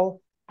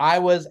Fail, I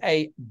was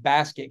a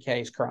basket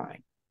case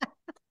crying.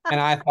 And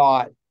I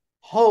thought,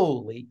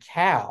 holy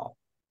cow.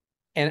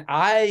 And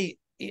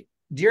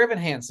Dear Evan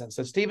Hansen,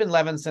 so Stephen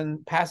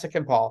Levinson, Pasek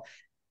and Paul,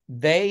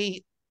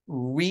 they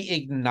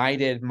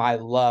reignited my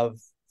love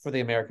for the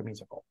American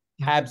musical.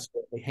 Yeah.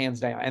 Absolutely, hands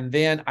down. And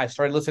then I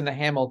started listening to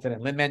Hamilton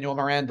and Lin-Manuel Oh,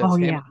 Miranda's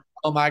yeah. Hamilton.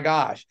 Oh my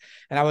gosh.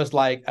 And I was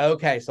like,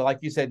 okay, so like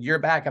you said, you're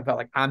back. I felt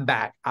like I'm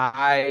back.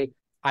 I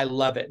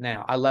love it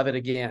now. I love it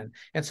again.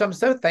 And so I'm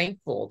so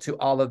thankful to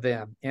all of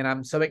them. And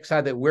I'm so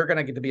excited that we're going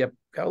to get to be a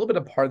little bit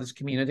of part of this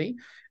community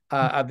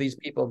of these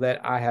people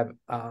that I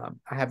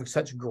have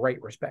such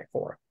great respect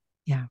for.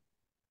 Yeah.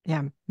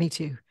 Yeah. Me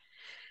too.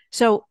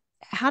 So,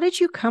 how did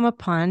you come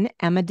upon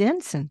Emma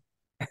Denson?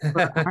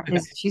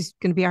 She's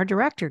going to be our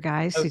director,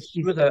 guys. So she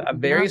She's was a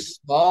very young,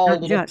 small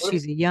not little just, person.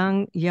 she's a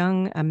young,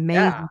 Yeah.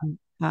 amazing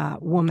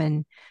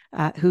woman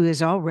who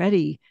has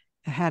already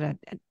had a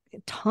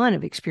ton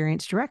of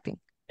experience directing.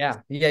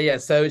 Yeah.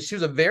 So she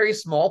was a very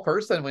small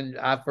person when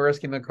I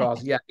first came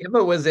across. Yeah,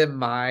 Emma was in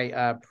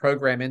my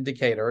program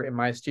indicator in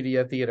my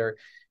studio theater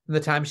from the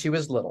time she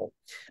was little.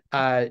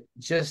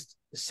 Just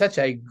such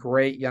a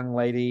great young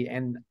lady,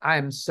 and I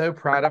am so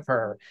proud of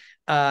her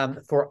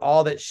for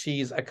all that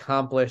she's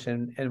accomplished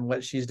and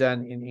what she's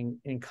done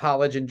in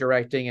college and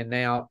directing, and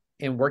now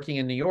in working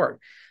in New York.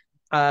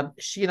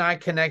 She and I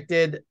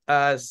connected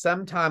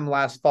sometime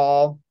last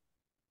fall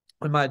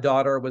when my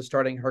daughter was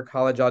starting her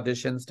college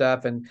audition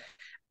stuff, and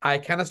I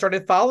kind of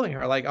started following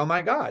her, like, oh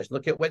my gosh,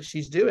 look at what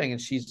she's doing.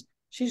 And she's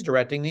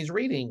directing these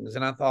readings.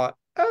 And I thought,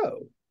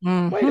 oh, wait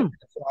a Hmm. minute.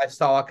 So I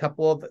saw a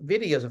couple of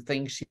videos of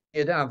things she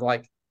had done. I'm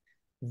like,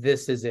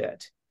 this is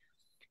it.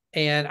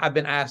 And I've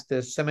been asked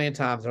this so many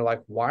times. They're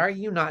like, why are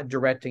you not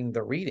directing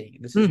the reading?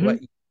 This is Hmm.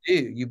 what you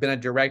do. You've been a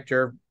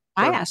director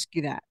I for ask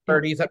you that. Yeah.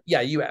 30,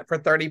 yeah, you have for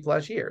 30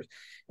 plus years.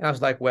 And I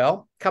was like,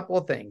 well, a couple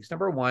of things.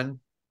 Number one,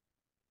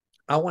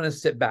 I want to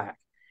sit back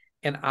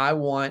and I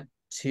want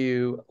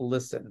to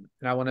listen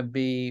and I want to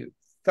be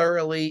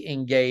thoroughly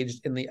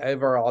engaged in the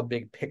overall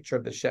big picture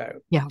of the show.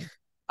 Yeah.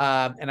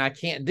 And I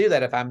can't do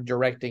that if I'm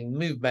directing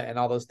movement and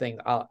all those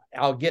things.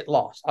 I'll get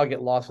lost. I'll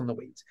get lost in the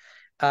weeds.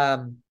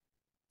 Um,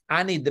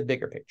 I need the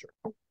bigger picture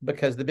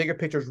because the bigger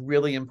picture is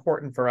really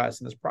important for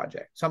us in this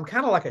project. So I'm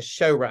kind of like a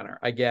showrunner,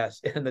 I guess,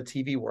 in the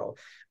TV world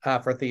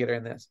for theater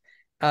in this.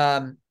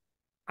 Um,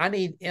 I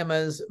need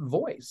Emma's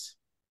voice.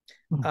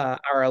 Mhm.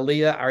 Our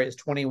Aaliyah is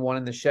 21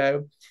 in the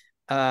show.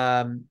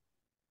 Um,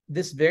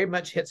 this very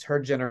much hits her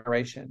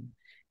generation.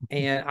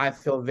 And I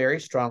feel very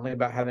strongly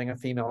about having a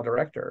female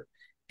director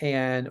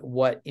and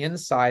what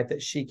insight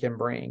that she can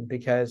bring.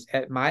 Because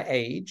at my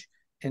age,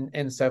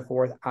 and so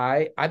forth,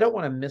 I don't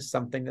want to miss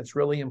something that's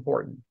really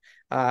important.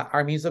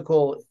 Our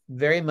musical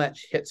very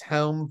much hits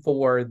home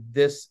for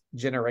this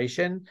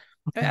generation.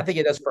 I think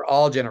it does for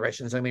all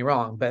generations, don't get me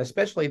wrong, but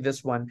especially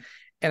this one.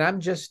 And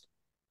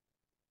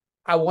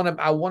I want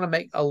to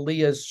make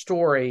Aaliyah's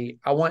story.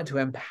 I want to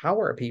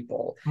empower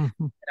people.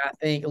 Mm-hmm. And I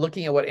think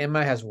looking at what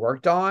Emma has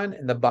worked on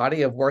and the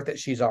body of work that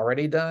she's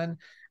already done,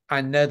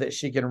 I know that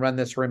she can run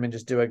this room and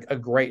just do a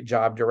great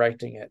job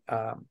directing it.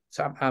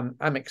 So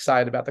I'm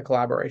excited about the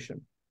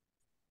collaboration.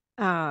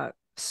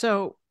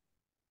 So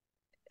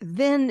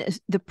then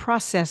the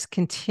process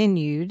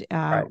continued.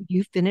 Right.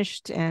 You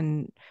finished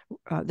and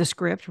the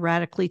script,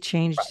 radically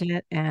changed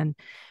it, and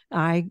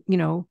I,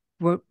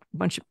 wrote a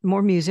bunch of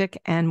more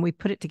music, and we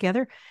put it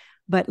together.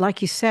 But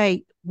like you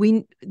say,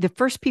 the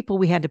first people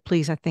we had to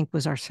please, I think,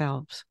 was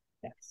ourselves,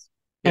 Yes.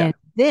 Yeah. and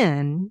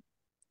then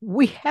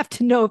we have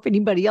to know if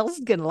anybody else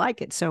is going to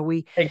like it. So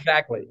we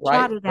Exactly. Right.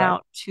 shot it Right.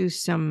 out to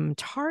some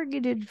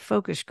targeted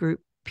focus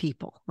group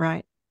people,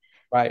 right?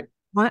 Right.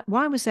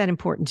 Why was that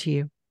important to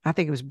you? I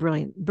think it was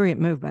brilliant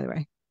move, by the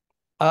way.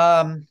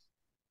 Um,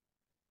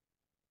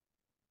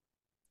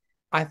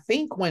 I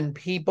think when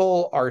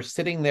people are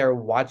sitting there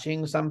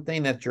watching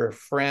something that your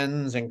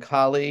friends and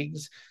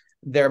colleagues,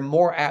 they're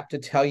more apt to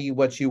tell you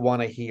what you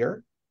want to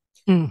hear.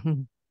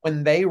 Mm-hmm.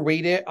 When they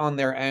read it on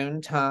their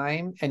own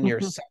time and you're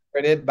Mm-hmm.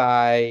 separated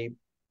by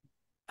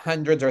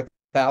hundreds or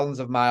thousands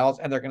of miles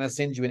and they're going to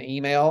send you an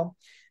email,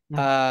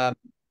 Yeah. um,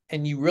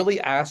 and you really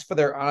ask for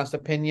their honest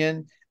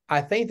opinion,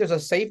 I think there's a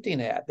safety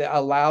net that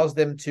allows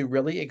them to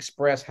really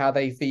express how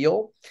they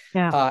feel,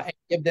 Yeah. and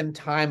give them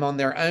time on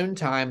their own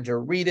time to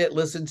read it,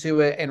 listen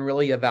to it, and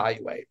really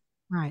evaluate.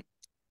 Right.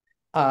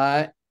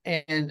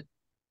 And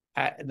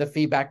the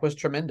feedback was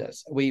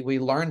tremendous. We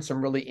learned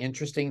some really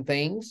interesting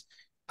things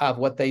of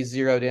what they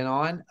zeroed in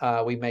on.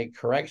 We made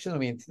corrections. I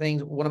mean,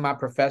 things. One of my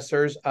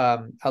professors,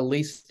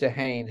 Elise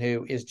Dehane,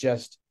 who is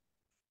just,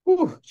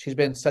 she's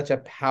been such a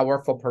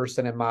powerful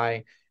person in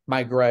my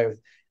growth.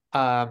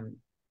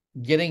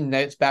 Getting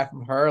notes back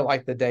from her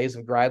like the days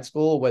of grad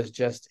school was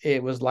just,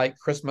 it was like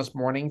Christmas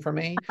morning for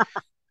me.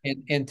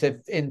 And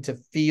to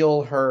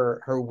feel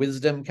her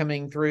wisdom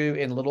coming through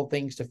in little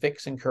things to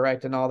fix and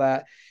correct and all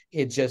that,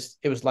 it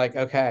was like,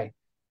 okay,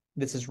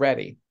 this is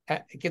ready.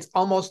 It gets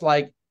almost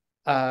like,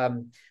 I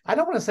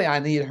don't want to say I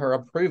needed her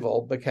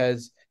approval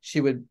because she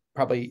would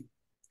probably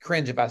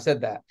cringe if I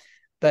said that,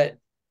 but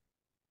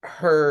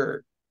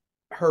her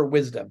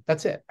wisdom,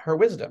 that's it, her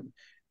wisdom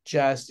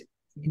just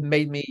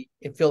made me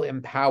feel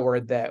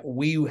empowered that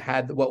we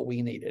had what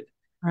we needed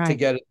to Right.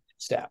 go to the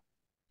next step.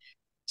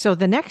 So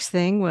the next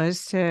thing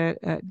was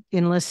to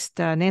enlist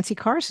Nancy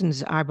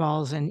Carson's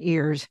eyeballs and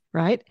ears,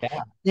 right?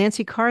 Yeah.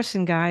 Nancy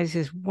Carson, guys,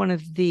 is one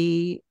of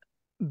the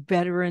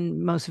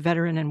most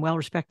veteran and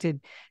well-respected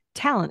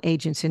talent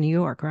agents in New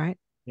York, right?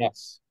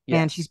 Yes.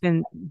 And she's Yes.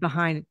 been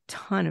behind a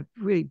ton of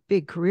really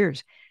big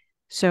careers.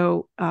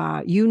 So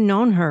you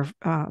known her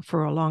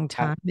for a long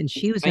time, and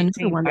she was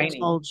another one that 1990.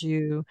 told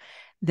you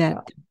that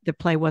Yeah. the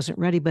play wasn't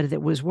ready, but it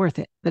was worth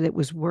it, but it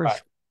was Right.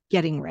 worth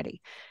getting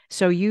ready.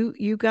 So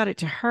you got it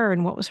to her,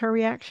 and what was her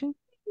reaction?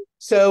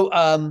 So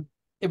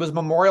it was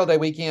Memorial Day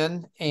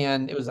weekend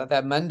and it was at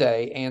that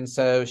Monday. And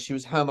so she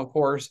was home, of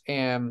course,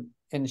 and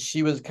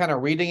she was kind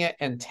of reading it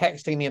and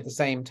texting me at the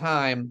same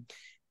time.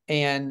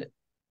 And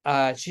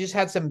she just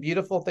had some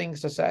beautiful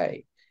things to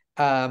say.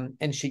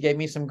 And she gave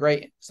me some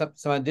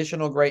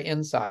additional great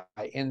insight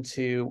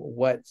into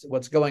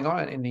what's going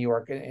on in New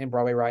York and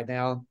Broadway right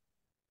now,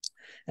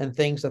 and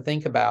things to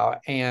think about.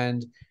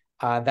 And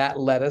that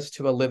led us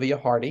to Olivia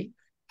Hardy,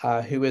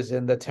 who is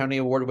in the Tony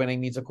Award winning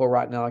musical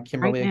right now, Right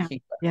Kimberly now.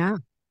 King. Yeah.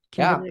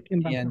 Yeah. Kimberly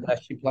Kimber. And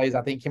she plays,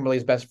 I think,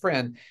 Kimberly's best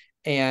friend.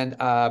 And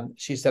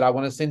she said, I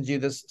want to send you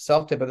this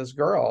self tip of this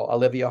girl,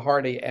 Olivia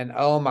Hardy. And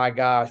oh my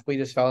gosh, we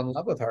just fell in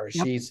love with her.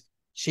 Yep.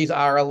 She's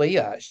our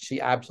Aaliyah. She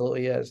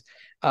absolutely is.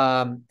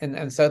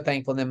 And so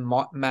thankful. And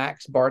then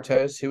Max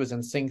Bartos, who was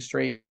in Sing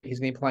Street, he's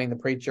going to be playing the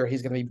preacher.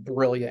 He's going to be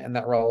brilliant in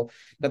that role.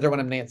 Another one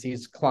of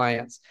Nancy's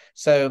clients.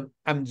 So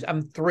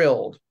I'm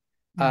thrilled,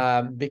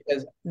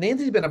 because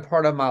Nancy's been a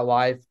part of my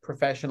life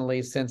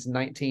professionally since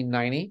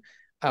 1990.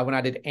 When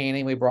I did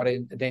Annie, we brought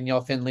in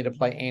Danielle Finley to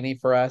play Annie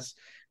for us.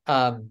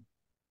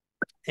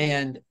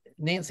 And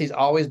Nancy's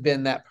always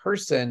been that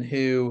person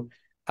who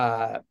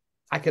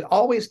I could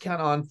always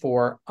count on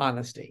for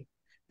honesty,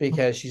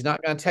 because she's not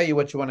going to tell you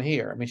what you want to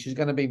hear. I mean, she's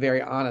going to be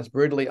very honest,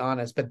 brutally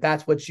honest, but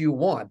that's what you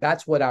want.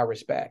 That's what I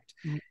respect.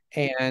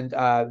 And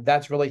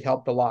that's really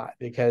helped a lot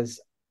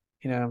because,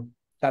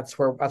 that's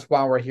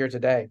why we're here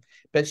today.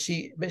 But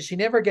she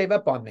never gave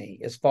up on me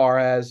as far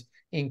as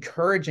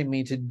encouraging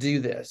me to do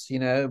this.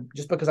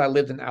 Just because I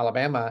lived in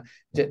Alabama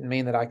didn't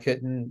mean that I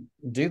couldn't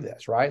do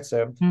this, right?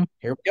 So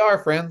here we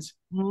are, friends.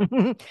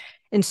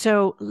 And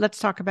so let's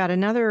talk about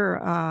another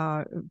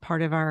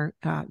part of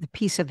the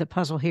piece of the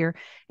puzzle here,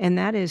 and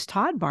that is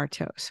Todd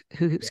Bartos,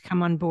 who's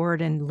come on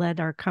board and led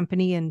our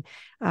company and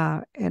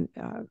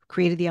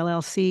created the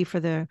LLC for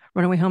the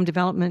Runaway Home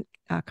development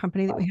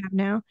company that we have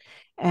now.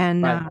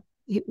 And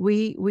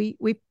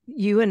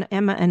you and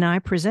Emma and I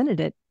presented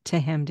it to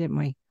him, didn't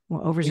we?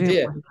 Well, over We Zoom.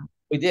 did.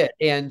 We did.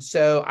 And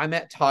so I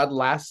met Todd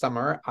last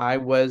summer. I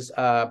was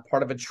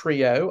part of a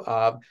trio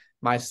of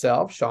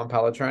myself, Sean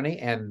Palatroni,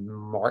 and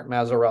Mark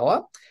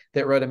Mazzarella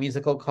that wrote a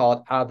musical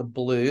called Out of the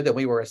Blue that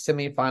we were a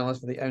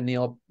semifinalist for the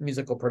O'Neill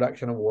Musical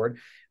Production Award.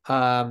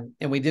 And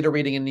we did a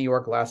reading in New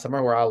York last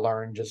summer where I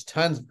learned just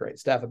tons of great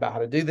stuff about how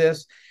to do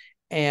this.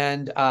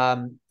 And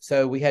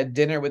so we had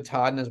dinner with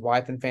Todd and his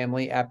wife and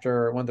family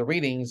after one of the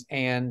readings,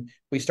 and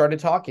we started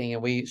talking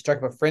and we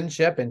struck up a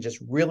friendship and just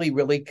really,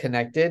 really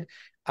connected.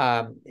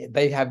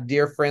 They have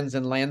dear friends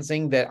in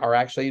Lansing that are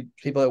actually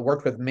people that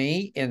worked with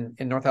me in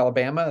North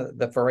Alabama,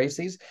 the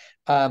Faraces.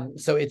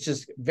 So it's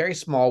just very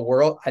small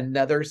world,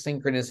 another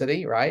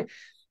synchronicity, right?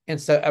 And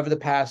so over the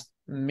past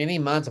many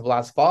months of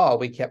last fall,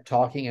 we kept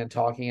talking and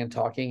talking and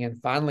talking. And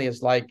finally,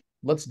 it's like,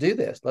 let's do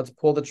this. Let's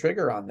pull the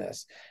trigger on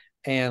this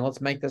and let's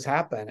make this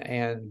happen.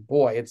 And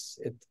boy, it's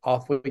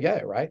off we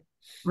go, right?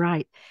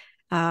 Right.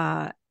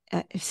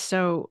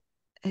 So,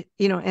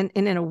 and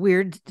in a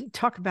weird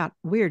talk about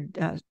weird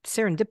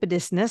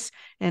serendipitousness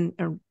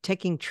and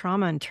taking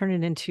trauma and turn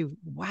it into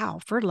wow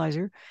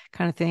fertilizer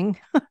kind of thing.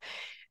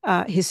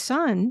 His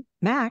son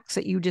Max,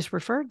 that you just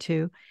referred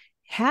to,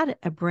 had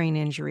a brain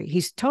injury.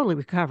 He's totally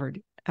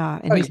recovered,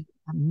 and he's an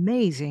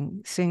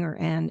amazing singer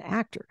and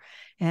actor,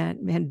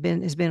 and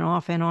has been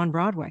off and on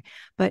Broadway.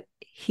 But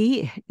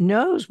he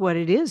knows what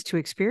it is to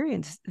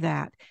experience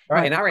that.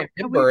 Right. And I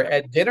remember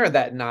at dinner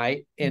that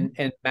night and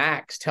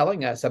Max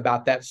telling us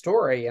about that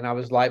story. And I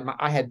was like,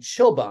 I had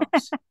chill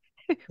bumps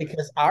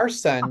because our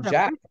son,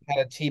 Jack,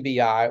 had a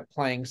TBI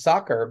playing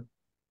soccer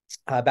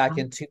back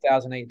in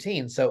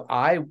 2018. So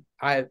I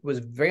was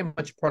very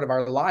much part of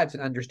our lives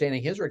and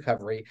understanding his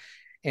recovery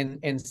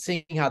and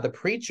seeing how the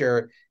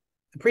preacher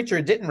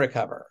didn't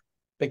recover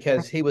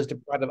because he was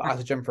deprived of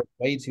oxygen for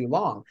way too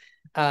long.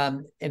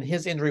 And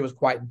his injury was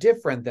quite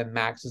different than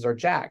Max's or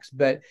Jack's,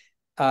 but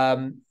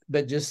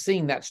just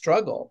seeing that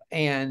struggle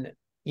and,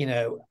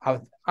 I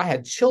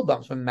had chill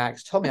bumps when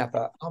Max told me. I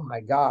thought, oh my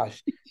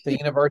gosh, the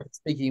universe is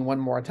speaking one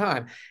more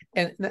time.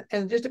 And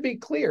just to be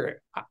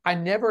clear, I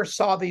never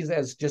saw these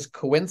as just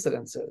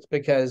coincidences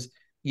because,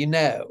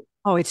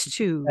 oh, it's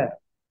too,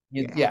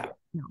 yeah.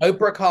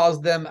 Oprah calls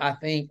them, I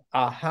think,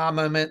 aha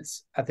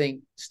moments. I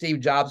think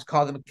Steve Jobs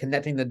called them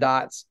connecting the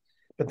dots.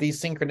 But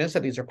these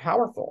synchronicities are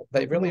powerful.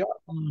 They really are.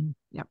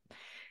 Yeah.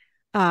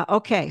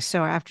 Okay,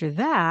 so after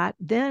that,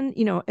 then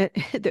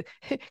the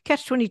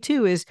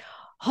catch-22 is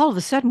all of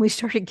a sudden we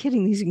started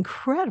getting these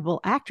incredible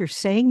actors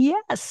saying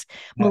yes.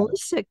 Yeah.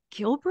 Melissa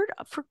Gilbert,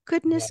 for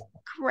goodness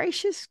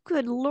gracious,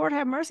 good Lord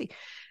have mercy.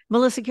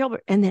 Melissa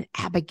Gilbert, and then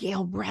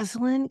Abigail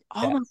Breslin,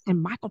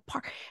 and Michael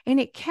Park, and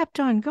it kept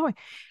on going.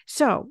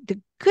 So the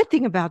good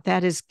thing about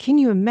that is, can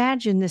you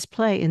imagine this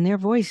play in their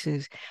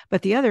voices?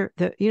 But the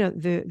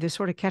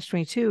sort of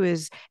catch-22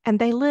 is, and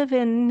they live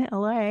in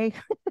LA,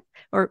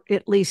 or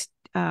at least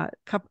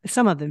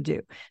some of them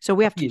do. So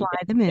we have to fly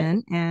them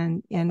in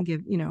and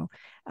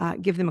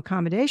give them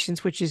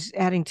accommodations, which is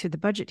adding to the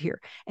budget here.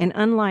 And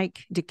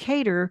unlike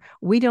Decatur,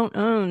 we don't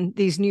own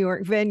these New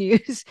York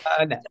venues.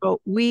 No.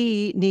 So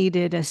we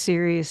needed a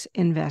serious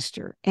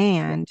investor.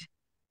 And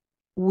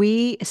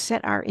we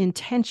set our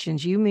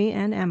intentions, you, me,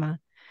 and Emma,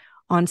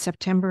 on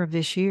September of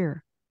this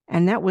year.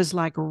 And that was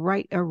like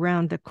right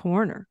around the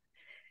corner.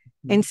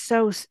 And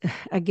so,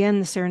 again,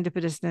 the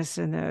serendipitousness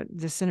and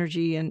the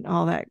synergy and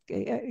all that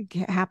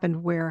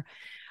happened where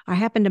I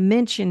happened to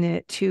mention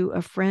it to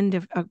a friend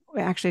of,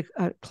 actually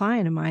a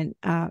client of mine,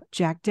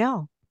 Jack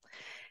Dell.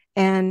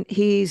 And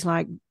he's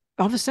like,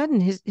 all of a sudden,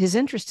 his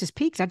interest has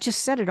peaked. I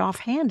just said it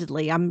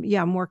offhandedly.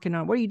 I'm working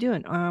on, what are you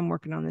doing? I'm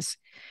working on this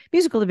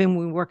musical that I've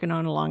been working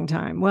on a long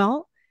time.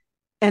 Well,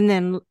 and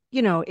then,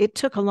 it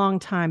took a long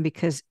time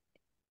because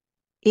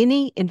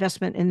any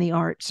investment in the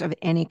arts of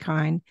any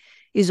kind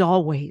is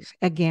always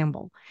a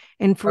gamble.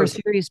 And for a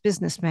serious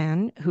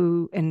businessman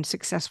and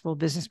successful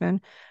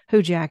businessman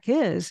who Jack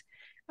is,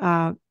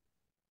 why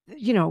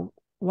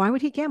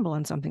would he gamble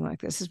on something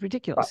like this? It's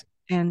ridiculous.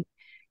 Right. And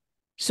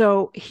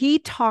so he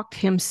talked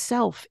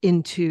himself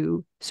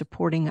into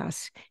supporting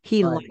us.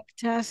 He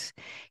liked us.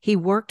 He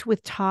worked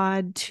with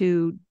Todd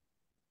to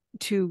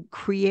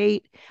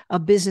create a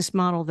business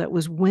model that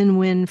was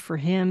win-win for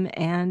him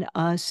and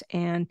us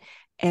and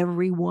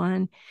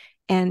everyone.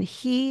 And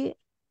he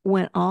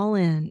went all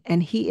in,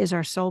 and he is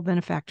our sole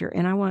benefactor.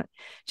 And I want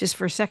just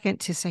for a second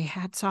to say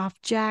hats off,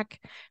 Jack.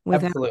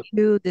 Without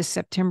you, this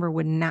September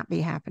would not be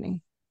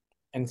happening.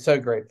 And so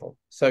grateful.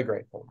 So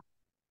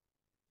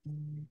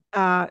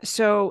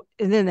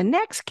and then the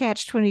next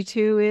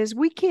catch-22 is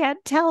we can't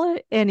tell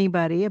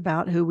anybody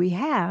about who we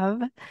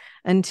have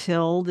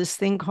until this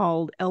thing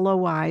called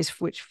LOIs,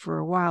 which for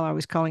a while I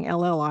was calling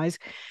LLIs,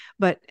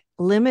 but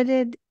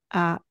limited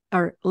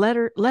or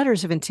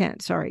letters of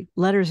intent.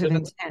 Letters of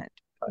intent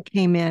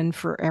came in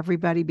for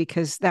everybody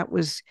because that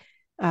was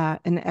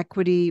an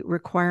equity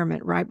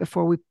requirement right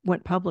before we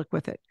went public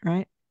with it,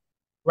 right?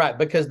 Right,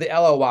 because the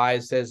LOI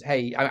says,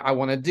 hey, I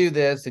want to do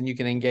this, and you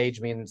can engage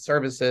me in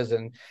services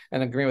and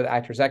agree with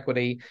Actors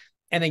Equity.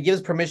 and it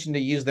gives permission to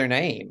use their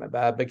name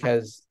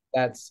because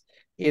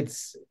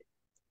it's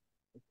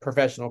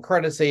professional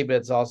courtesy, but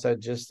it's also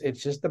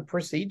it's just the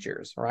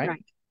procedures, right?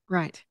 Right.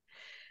 Right.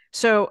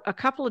 So a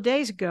couple of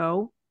days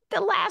ago,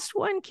 the last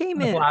one came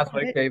The in. last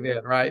one came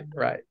in, right?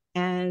 Right.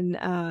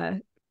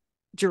 And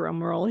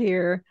drum roll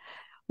here,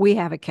 we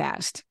have a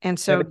cast. And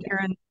so,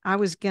 Darren, I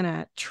was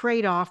gonna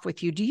trade off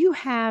with you. Do you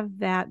have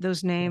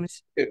those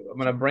names? I'm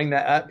going to bring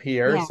that up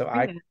here Yeah, so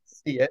I can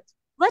see it.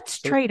 let's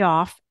So, trade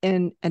off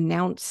and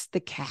announce the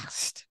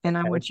cast. And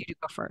I okay. want you to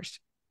go first.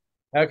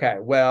 Okay.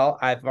 Well,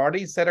 I've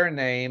already said her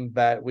name,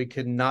 but we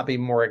could not be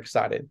more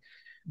excited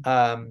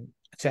um,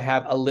 to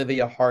have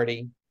Olivia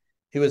Hardy,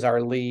 who is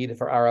our lead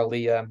for our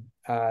Aaliyah.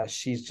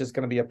 She's just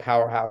going to be a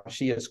powerhouse.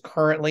 She is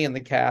currently in the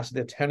cast of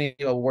the Tony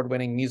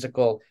Award-winning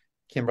musical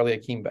Kimberly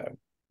Akimbo.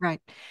 Right.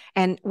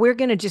 And we're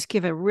going to just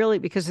give a really,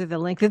 because of the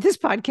length of this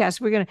podcast,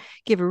 we're going to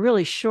give a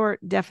really short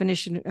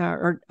definition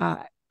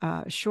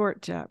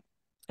short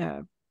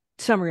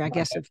summary, I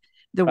guess, of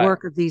the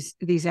work of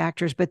these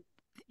actors. But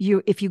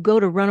if you go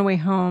to Runaway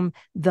Home,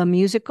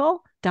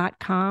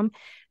 themusical.com,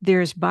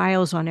 there's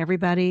bios on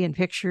everybody and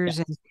pictures,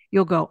 and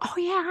you'll go, oh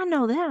yeah, I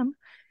know them.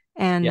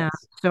 And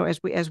so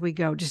as we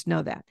go, just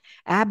know that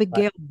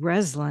Abigail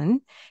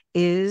Breslin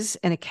is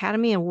an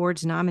Academy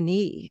Awards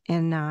nominee,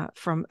 and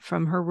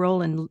from her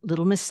role in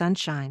Little Miss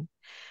Sunshine.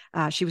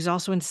 She was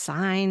also in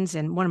Signs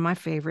and one of my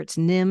favorites,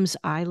 Nim's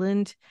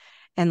Island,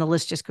 and the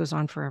list just goes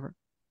on forever.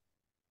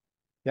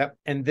 Yep.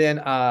 And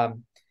then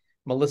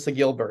Melissa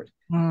Gilbert.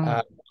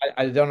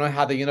 I don't know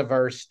how the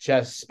universe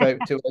just spoke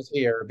to us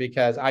here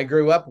because I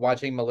grew up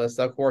watching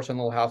Melissa, of course, in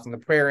Little House on the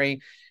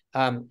Prairie.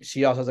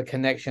 She also has a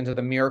connection to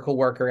the Miracle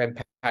Worker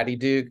and Patty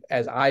Duke,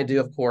 as I do,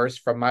 of course,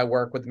 from my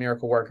work with the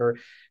Miracle Worker.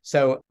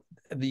 So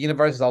the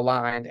universe is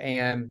aligned,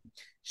 and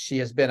she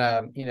has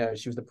been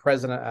she was the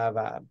president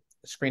of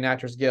Screen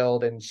Actors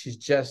Guild, and she's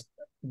just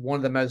one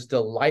of the most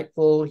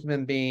delightful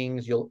human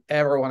beings you'll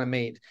ever want to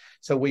meet.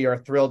 So we are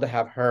thrilled to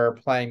have her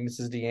playing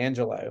Mrs.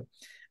 D'Angelo.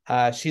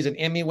 She's an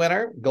Emmy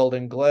winner,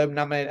 Golden Globe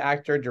nominated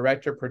actor,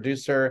 director,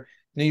 producer,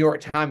 New York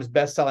Times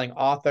bestselling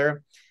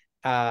author,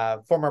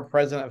 former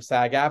president of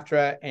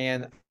SAG-AFTRA,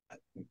 and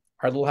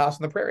our Little House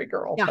on the Prairie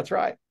girl. Yeah, that's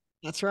right.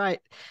 That's right.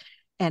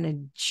 And a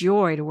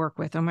joy to work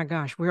with. Oh my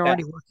gosh, we're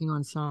already working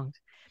on songs.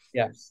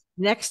 Yes.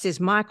 Next is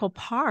Michael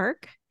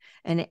Park,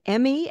 an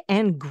Emmy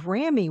and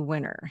Grammy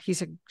winner.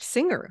 He's a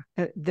singer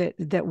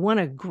that won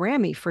a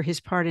Grammy for his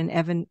part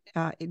in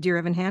Dear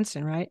Evan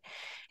Hansen, right?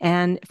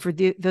 And for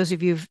those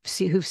of you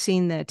who've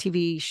seen the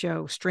TV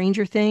show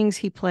Stranger Things,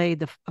 he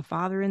played a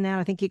father in that.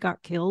 I think he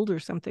got killed or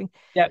something.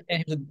 Yeah,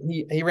 and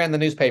he ran the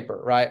newspaper,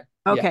 right?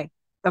 Okay. Yeah.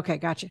 Okay,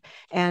 gotcha.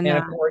 And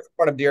of course,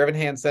 part of Dear Evan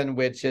Hansen,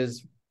 which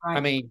is, right. I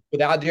mean,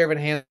 without Dear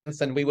Evan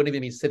Hansen, we wouldn't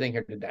even be sitting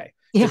here today.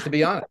 Yeah. Just to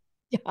be honest.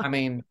 Yeah. I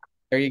mean,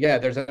 there you go.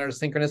 There's another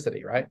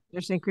synchronicity, right?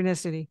 There's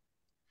synchronicity.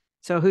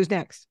 So who's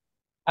next?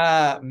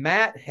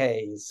 Matt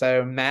Hayes.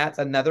 So Matt's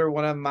another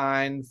one of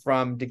mine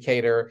from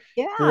Decatur.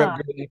 Yeah. Grew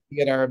up doing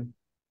theater,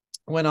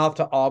 went off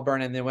to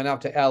Auburn, and then went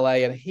off to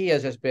LA. And he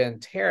has just been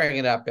tearing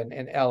it up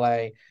in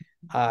LA.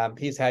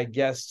 He's had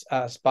guest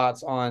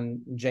spots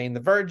on Jane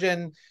the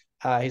Virgin.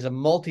 He's a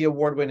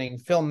multi-award winning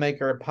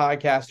filmmaker,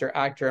 podcaster,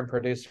 actor, and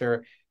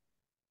producer.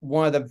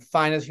 One of the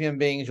finest human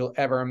beings you'll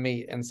ever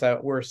meet. And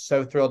so we're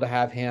so thrilled to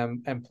have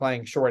him and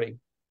playing Shorty.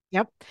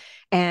 Yep.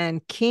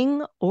 And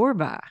King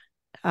Orba.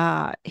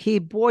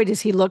 Does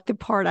he look the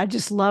part. I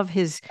just love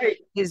his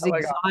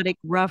exotic,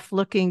 rough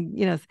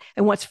looking,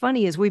 and what's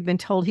funny is we've been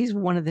told he's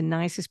one of the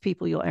nicest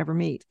people you'll ever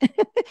meet,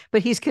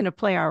 but he's going to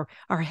play our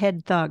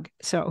head thug.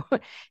 So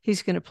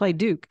he's going to play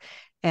Duke.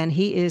 And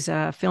he is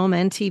a film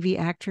and TV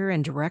actor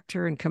and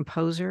director and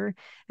composer,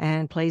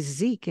 and plays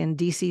Zeke in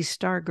DC's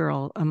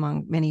Stargirl,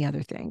 among many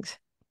other things.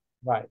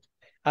 Right.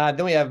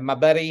 Then we have my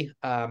buddy,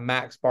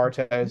 Max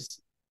Bartos,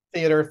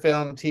 theater,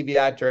 film, TV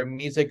actor,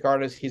 music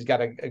artist. He's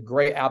got a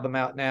great album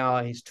out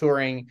now. He's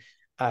touring.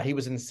 He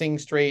was in Sing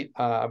Street,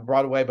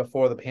 Broadway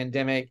before the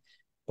pandemic.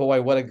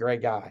 Boy, what a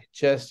great guy.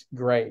 Just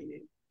great.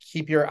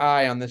 Keep your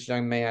eye on this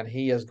young man.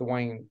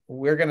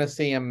 We're going to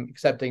see him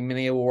accepting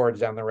many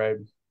awards down the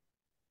road.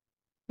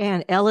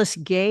 And Ellis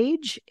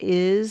Gage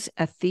is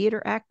a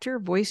theater actor,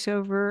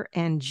 voiceover,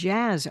 and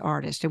jazz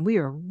artist. And we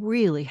are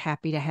really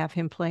happy to have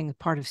him playing the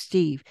part of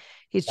Steve.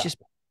 He's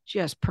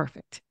just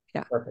perfect.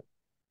 Yeah. Perfect.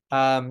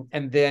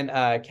 And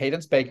then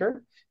Cadence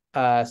Baker.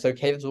 So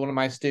Cadence was one of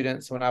my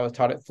students when I was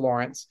taught at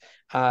Florence.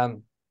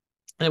 And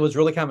it was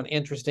really kind of an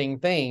interesting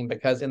thing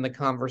because in the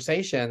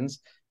conversations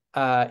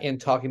in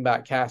talking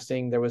about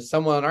casting, there was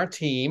someone on our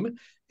team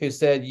who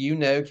said,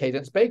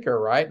 Cadence Baker,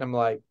 right? And I'm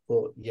like,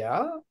 well,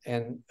 yeah.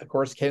 And of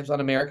course, Cadence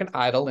on American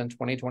Idol in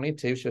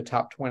 2022. She was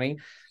top 20.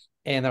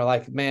 And they're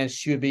like, man,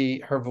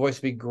 her voice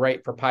would be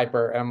great for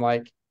Piper. And I'm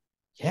like,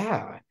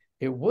 yeah,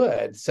 it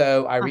would.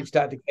 So I reached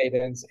out to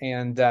Cadence,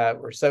 and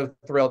we're so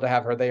thrilled to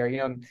have her there.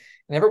 And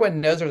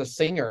everyone knows there's a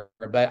singer,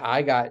 but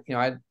I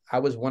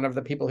was one of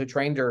the people who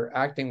trained her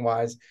acting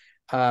wise.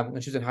 When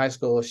she was in high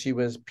school, she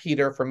was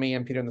Peter for me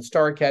and Peter and the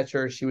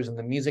Starcatcher. She was in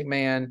The Music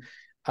Man,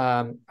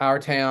 Our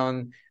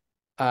Town.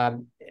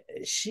 um,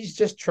 she's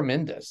just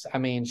tremendous. I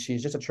mean,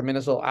 she's just a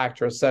tremendous little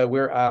actress.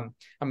 So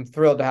I'm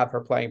thrilled to have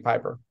her playing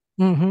Piper.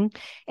 Mm-hmm.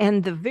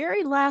 And the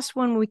very last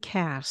one we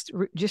cast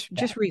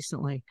just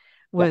recently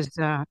Yeah, was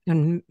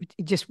and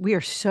just we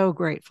are so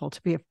grateful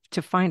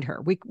to find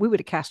her. We would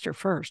have cast her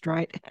first,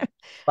 right?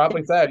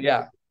 probably so.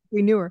 Yeah,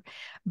 We knew her,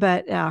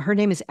 but her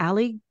name is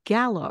Ali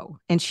Gallo,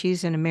 and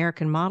she's an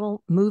American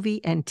model,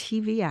 movie, and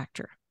TV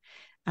actor.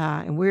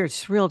 And we're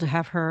thrilled to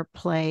have her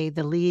play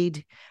the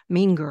lead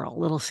mean girl,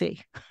 Little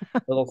C.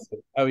 little.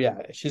 Oh yeah,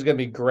 she's gonna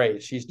be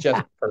great. She's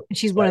just perfect. And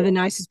she's one of So the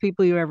nicest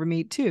people you ever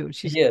meet, too.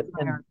 she She's is,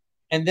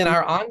 and then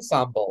our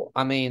ensemble.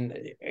 I mean,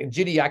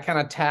 Judy, I kind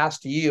of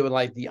tasked you, and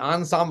like the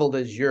ensemble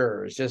is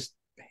yours. Just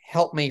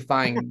help me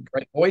find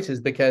great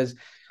voices because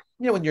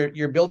when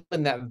you're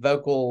building that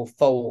vocal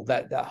fold,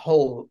 that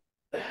whole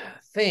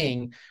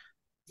thing,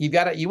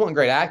 you want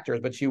great actors,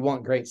 but you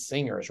want great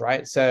singers,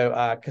 right?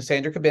 So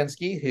Cassandra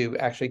Kubinski, who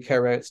actually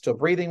co-wrote Still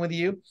Breathing with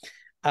you,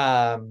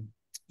 um,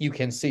 you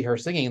can see her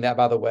singing that,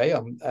 by the way,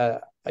 on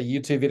a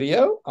YouTube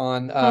video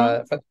on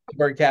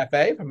Bird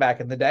Cafe from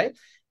back in the day.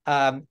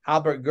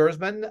 Albert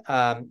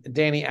Gersman,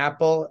 Danny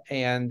Apple,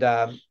 and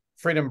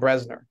Freedom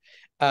Bresner.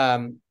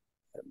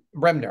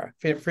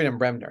 Freedom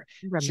Bremner.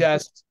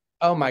 Just,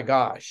 oh my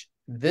gosh,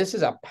 this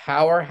is a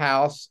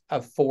powerhouse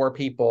of four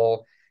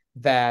people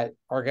that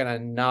are going to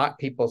knock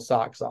people's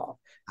socks off.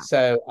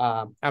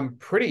 So I'm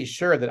pretty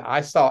sure that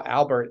I saw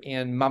Albert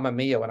in Mamma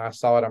Mia when I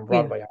saw it on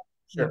Broadway. Yeah. I'm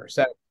sure. Yeah.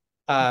 So,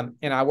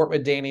 and I worked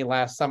with Danny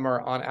last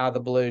summer on Out of the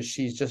Blue.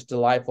 She's just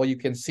delightful. You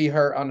can see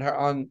her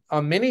on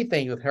many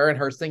things with her and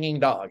her singing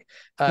dog,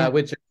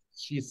 which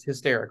she's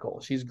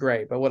hysterical. She's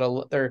great.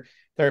 But they're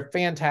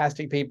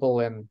fantastic people,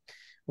 and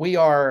we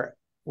are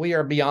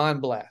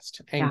beyond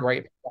blessed and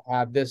grateful to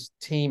have this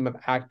team of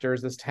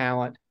actors, this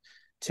talent,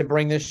 to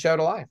bring this show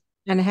to life.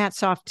 And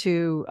hats off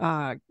to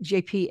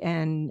JP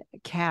and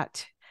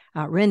Kat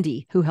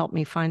Rendy, who helped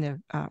me find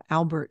the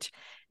Albert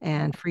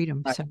and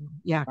Freedom. Right. So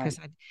yeah, because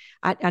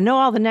I know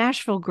all the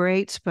Nashville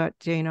greats, but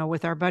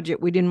with our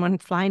budget, we didn't want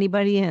to fly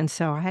anybody in,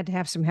 so I had to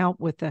have some help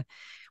with the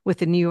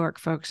New York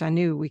folks. I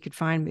knew we could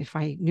find if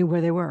I knew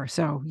where they were.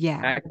 So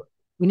yeah,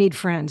 we need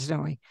friends,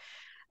 don't we?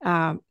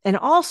 And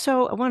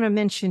also, I want to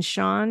mention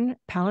Sean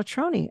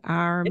Palatroni,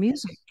 our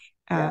music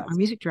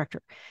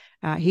director.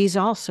 He's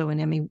also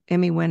an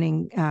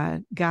Emmy-winning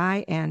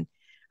guy, and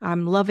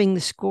I'm loving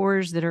the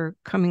scores that are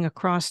coming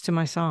across to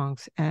my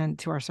songs and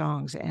to our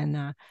songs.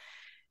 And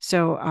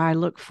so I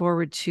look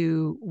forward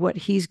to what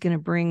he's going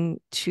to bring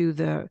to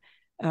the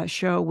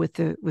show with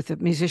the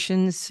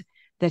musicians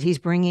that he's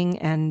bringing,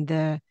 and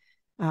the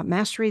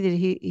mastery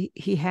that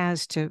he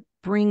has to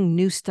bring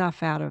new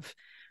stuff out of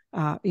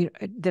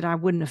that I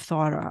wouldn't have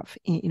thought of,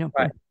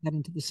 that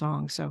into the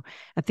song. So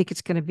I think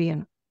it's going to be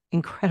an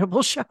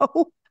incredible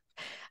show.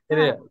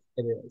 It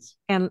is.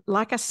 And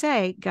like I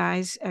say,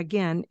 guys,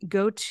 again,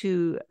 go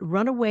to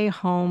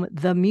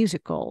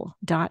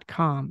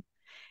runawayhomethemusical.com.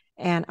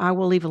 And I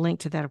will leave a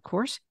link to that, of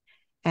course.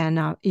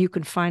 And you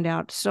can find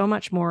out so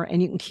much more,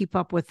 and you can keep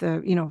up with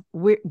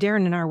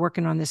Darren and I are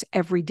working on this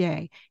every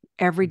day.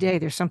 Every day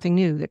there's something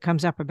new that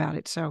comes up about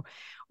it. So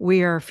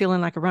we are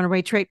feeling like a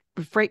runaway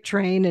freight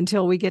train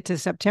until we get to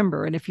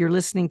September. And if you're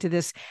listening to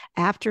this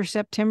after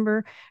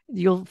September,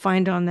 you'll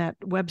find on that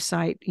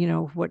website,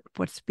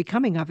 what's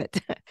becoming of it.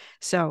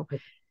 So,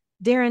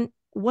 Darren,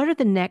 what are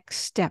the next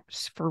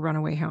steps for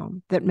Runaway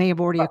Home that may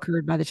have already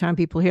occurred by the time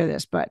people hear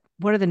this? But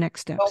what are the next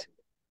steps? Well,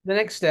 the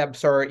next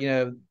steps are,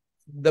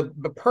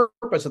 the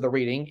purpose of the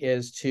reading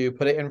is to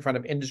put it in front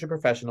of industry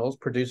professionals,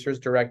 producers,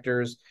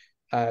 directors,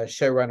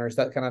 showrunners,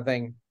 that kind of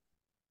thing.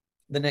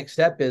 The next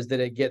step is that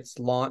it gets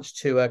launched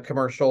to a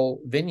commercial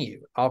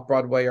venue, off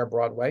Broadway or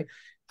Broadway.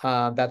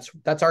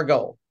 That's our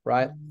goal,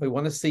 right? We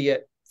want to see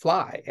it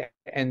fly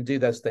and do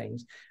those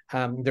things.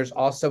 There's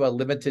also a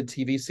limited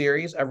TV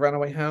series of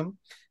Runaway Home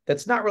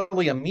that's not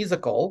really a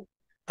musical.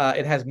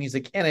 It has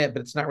music in it,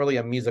 but it's not really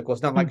a musical.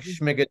 It's not like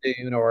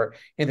Schmigadoon or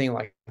anything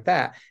like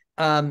that.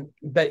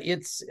 But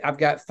I've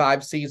got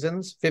 5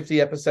 seasons,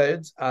 50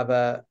 episodes of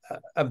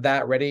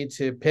that ready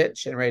to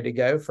pitch and ready to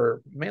go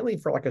mainly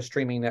for like a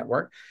streaming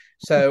network.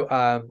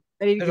 So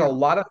there's a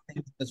lot of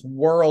things in this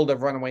world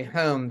of Runaway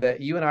Home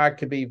that you and I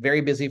could be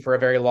very busy for a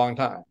very long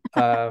time.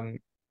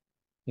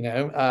 We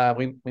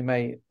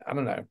may, I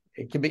don't know,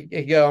 it could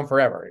go on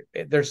forever.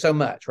 There's so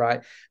much,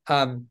 right?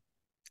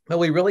 But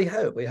we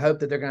hope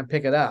that they're going to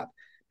pick it up,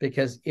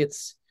 because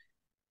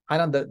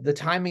the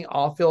timing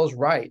all feels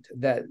right,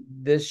 that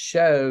this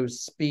show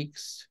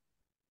speaks,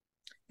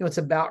 it's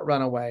about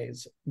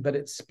runaways, but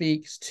it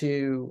speaks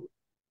to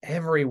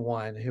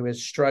everyone who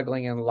is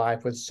struggling in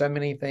life with so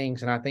many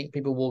things. And I think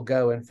people will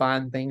go and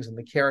find things in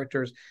the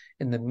characters,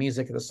 in the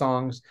music of the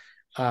songs,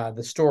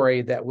 the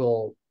story that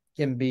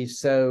it's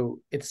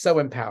so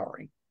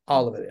empowering.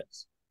 All of it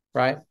is,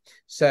 right?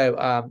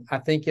 So I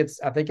think it's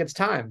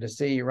time to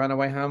see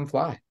Runaway Home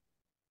fly.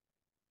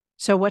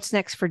 So what's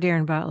next for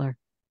Darren Butler?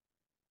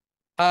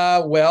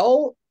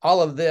 Well,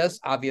 all of this,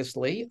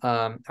 obviously.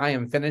 I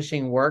am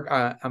finishing work.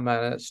 I'm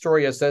a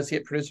story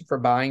associate producer for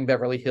Buying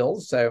Beverly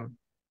Hills. So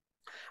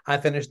I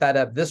finished that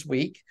up this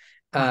week.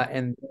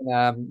 And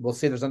we'll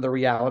see if there's another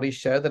reality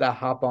show that I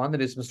hop on to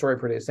do some story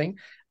producing.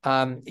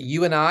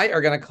 You and I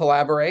are going to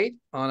collaborate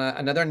on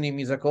another new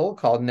musical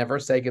called Never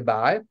Say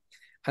Goodbye,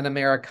 an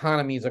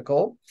Americana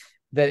musical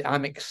that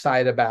I'm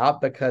excited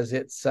about because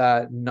it's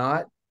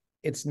not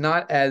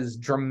as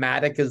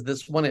dramatic as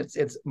this one.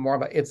 It's more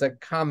of it's a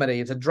comedy.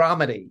 It's a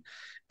dramedy.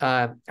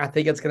 I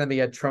think it's going to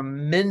be a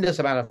tremendous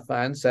amount of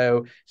fun.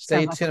 So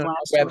stay tuned on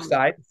our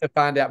website to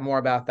find out more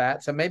about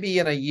that. So maybe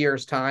in a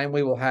year's time,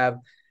 we will have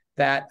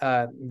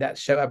that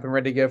show up and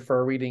ready to go for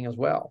a reading as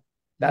well.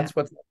 That's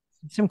what's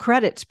some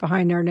credits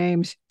behind our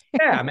names.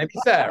 Yeah, maybe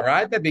so,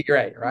 right? That'd be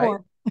great, right?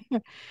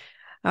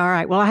 All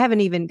right. Well, I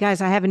haven't even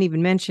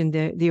mentioned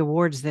the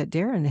awards that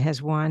Darren has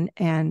won.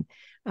 And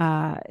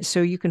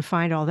so you can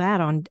find all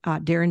that on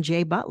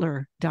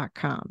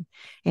darrenjbutler.com.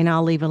 And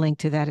I'll leave a link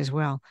to that as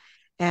well.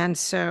 And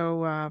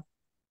so,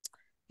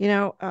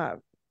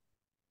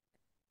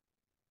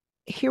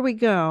 here we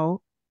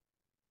go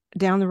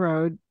down the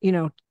road,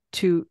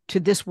 to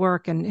this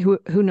work and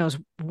who knows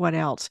what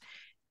else.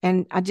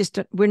 And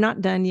we're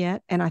not done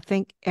yet. And I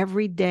think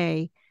every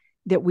day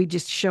that we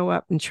just show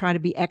up and try to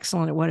be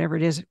excellent at whatever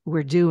it is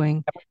we're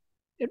doing,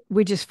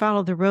 we just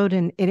follow the road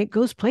and it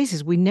goes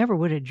places we never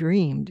would have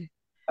dreamed.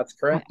 That's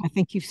correct. I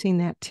think you've seen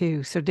that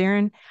too. So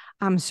Darren,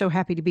 I'm so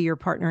happy to be your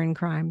partner in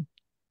crime.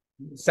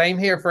 Same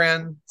here,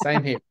 friend.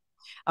 Same here.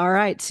 All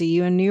right. See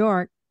you in New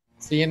York.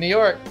 See you in New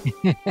York.